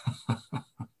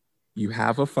 you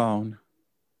have a phone.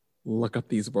 Look up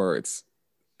these words.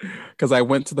 Because I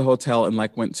went to the hotel and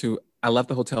like I left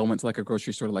the hotel and went to like a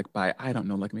grocery store to like buy, I don't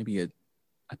know, like maybe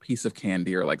a piece of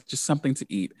candy or like just something to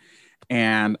eat.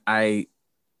 And I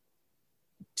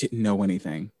didn't know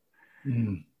anything.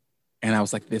 Mm. And I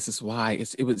was like, this is why.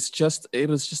 It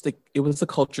was a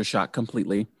culture shock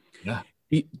completely. Yeah.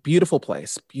 Beautiful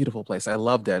place, beautiful place. I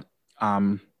loved it.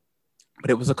 But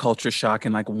it was a culture shock.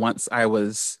 And like once I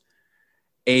was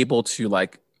able to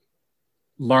like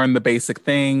learn the basic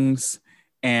things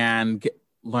and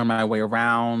learn my way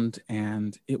around,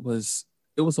 and it was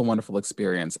a wonderful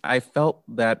experience. I felt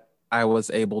that I was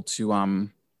able to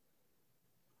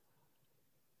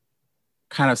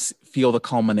kind of feel the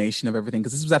culmination of everything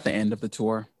because this was at the end of the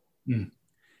tour. Mm.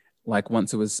 Like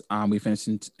once it was we finished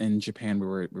in Japan, we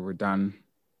were done,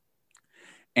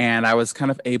 and I was kind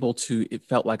of able to. It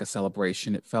felt like a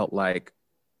celebration. It felt like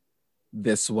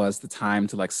this was the time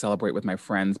to like celebrate with my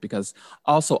friends because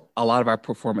also a lot of our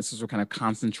performances were kind of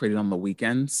concentrated on the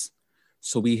weekends.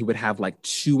 So we would have like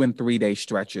 2 and 3 day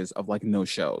stretches of like no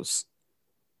shows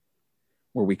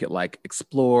where we could like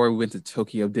explore. We went to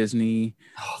Tokyo Disney.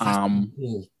 Oh, that's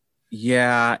cool.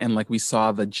 Yeah. And like we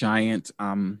saw the giant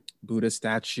Buddha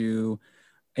statue,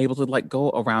 able to like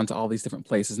go around to all these different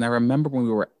places. And I remember when we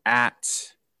were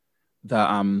at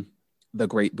the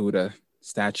Great Buddha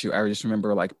statue, I just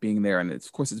remember like being there, and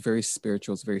of course it's very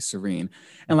spiritual, it's very serene,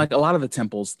 and like a lot of the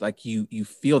temples, like you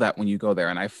feel that when you go there,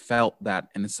 and I felt that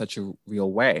in such a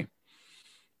real way.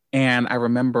 And I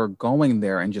remember going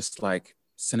there and just like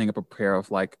sending up a prayer of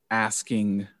like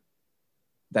asking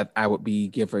that I would be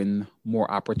given more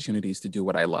opportunities to do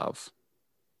what I love.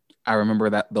 I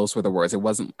remember that those were the words.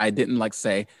 I didn't like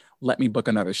say, let me book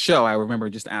another show. I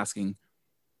remember just asking,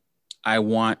 I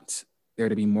want there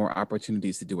to be more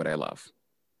opportunities to do what I love.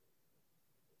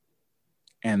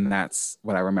 And that's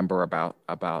what I remember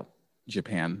about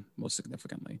Japan most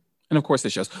significantly. And of course the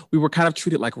shows. We were kind of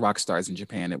treated like rock stars in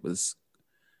Japan. It was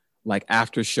like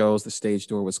after shows, the stage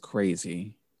door was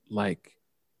crazy, like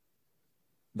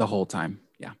the whole time.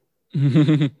 Yeah.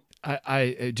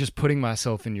 I just putting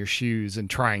myself in your shoes and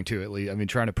trying to, at least, I mean,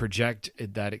 trying to project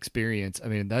that experience. I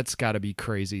mean, that's got to be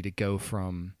crazy to go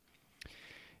from,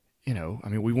 you know, I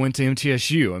mean, we went to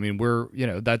MTSU. I mean, we're, you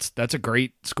know, that's a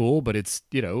great school, but it's,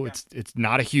 you know, it's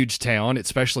not a huge town,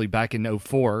 especially back in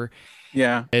 04.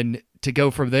 Yeah. And to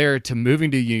go from there to moving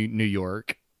to New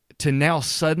York to now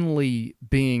suddenly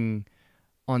being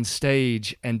on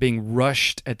stage and being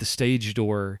rushed at the stage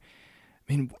door.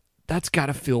 I mean, that's got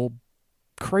to feel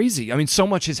crazy. I mean, so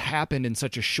much has happened in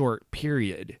such a short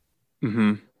period.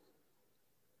 Mm-hmm.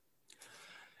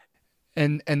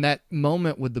 And that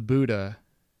moment with the Buddha,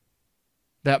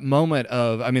 that moment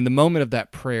of, I mean, the moment of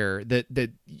that prayer, that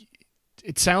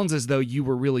it sounds as though you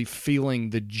were really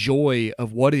feeling the joy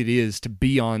of what it is to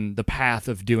be on the path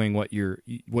of doing what you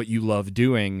love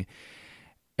doing.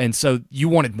 And so you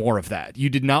wanted more of that. You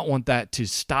did not want that to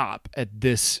stop at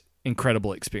this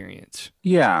incredible experience.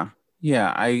 Yeah.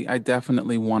 Yeah. I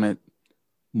definitely wanted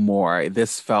more.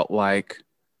 This felt like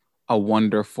a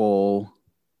wonderful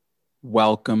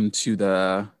welcome to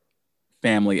the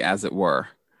family, as it were.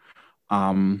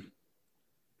 Yeah,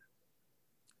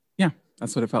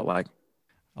 that's what it felt like.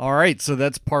 All right, so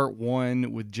that's part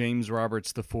one with James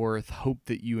Roberts IV. Hope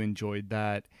that you enjoyed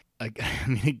that. I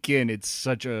mean, again, it's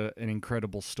such an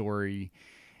incredible story,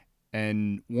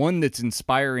 and one that's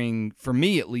inspiring for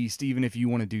me, at least, even if you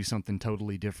want to do something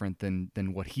totally different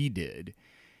than what he did.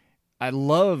 I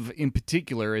love, in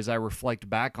particular, as I reflect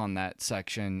back on that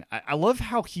section, I love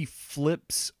how he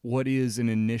flips what is an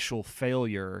initial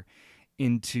failure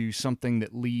into something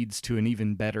that leads to an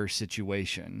even better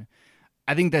situation.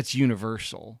 I think that's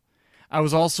universal. I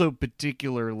was also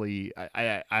particularly,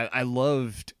 I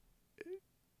loved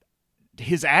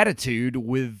his attitude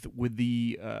with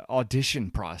the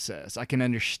audition process. I can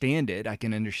understand it. I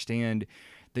can understand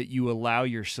that you allow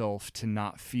yourself to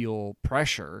not feel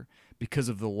pressure because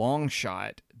of the long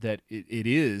shot that it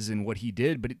is and what he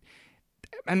did. But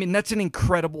I mean, that's an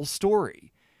incredible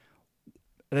story.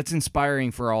 That's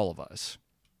inspiring for all of us.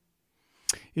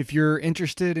 If you're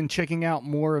interested in checking out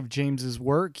more of James's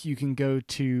work, you can go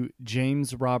to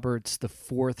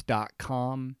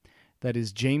jamesroberts4.com. That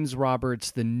is James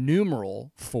Roberts, the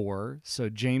numeral 4, so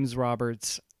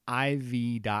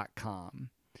jamesrobertsiv.com.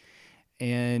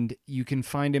 And you can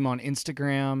find him on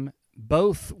Instagram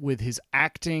both with his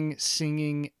acting,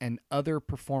 singing, and other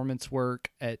performance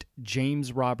work at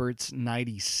James Roberts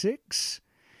 96.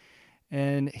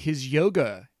 And his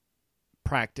yoga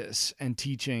practice and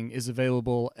teaching is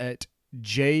available at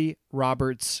J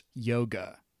Roberts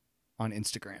Yoga on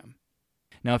Instagram.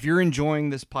 Now, if you're enjoying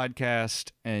this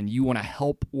podcast and you want to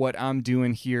help what I'm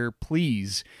doing here,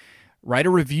 please write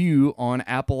a review on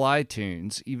Apple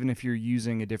iTunes, even if you're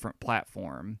using a different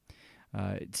platform.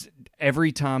 It's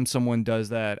every time someone does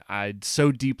that, I'd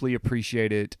so deeply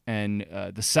appreciate it. And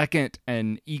the second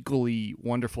and equally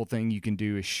wonderful thing you can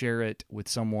do is share it with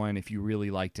someone if you really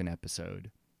liked an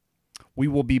episode. We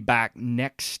will be back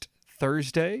next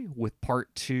Thursday with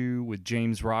part 2 with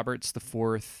James Roberts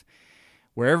IV.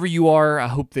 Wherever you are, I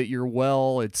hope that you're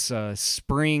well. It's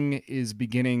spring is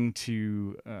beginning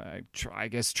to,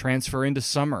 transfer into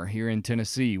summer here in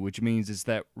Tennessee, which means it's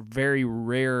that very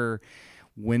rare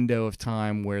window of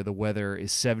time where the weather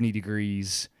is 70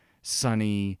 degrees,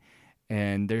 sunny,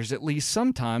 and there's at least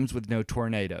some times with no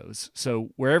tornadoes.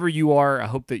 So wherever you are, I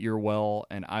hope that you're well,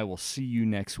 and I will see you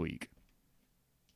next week.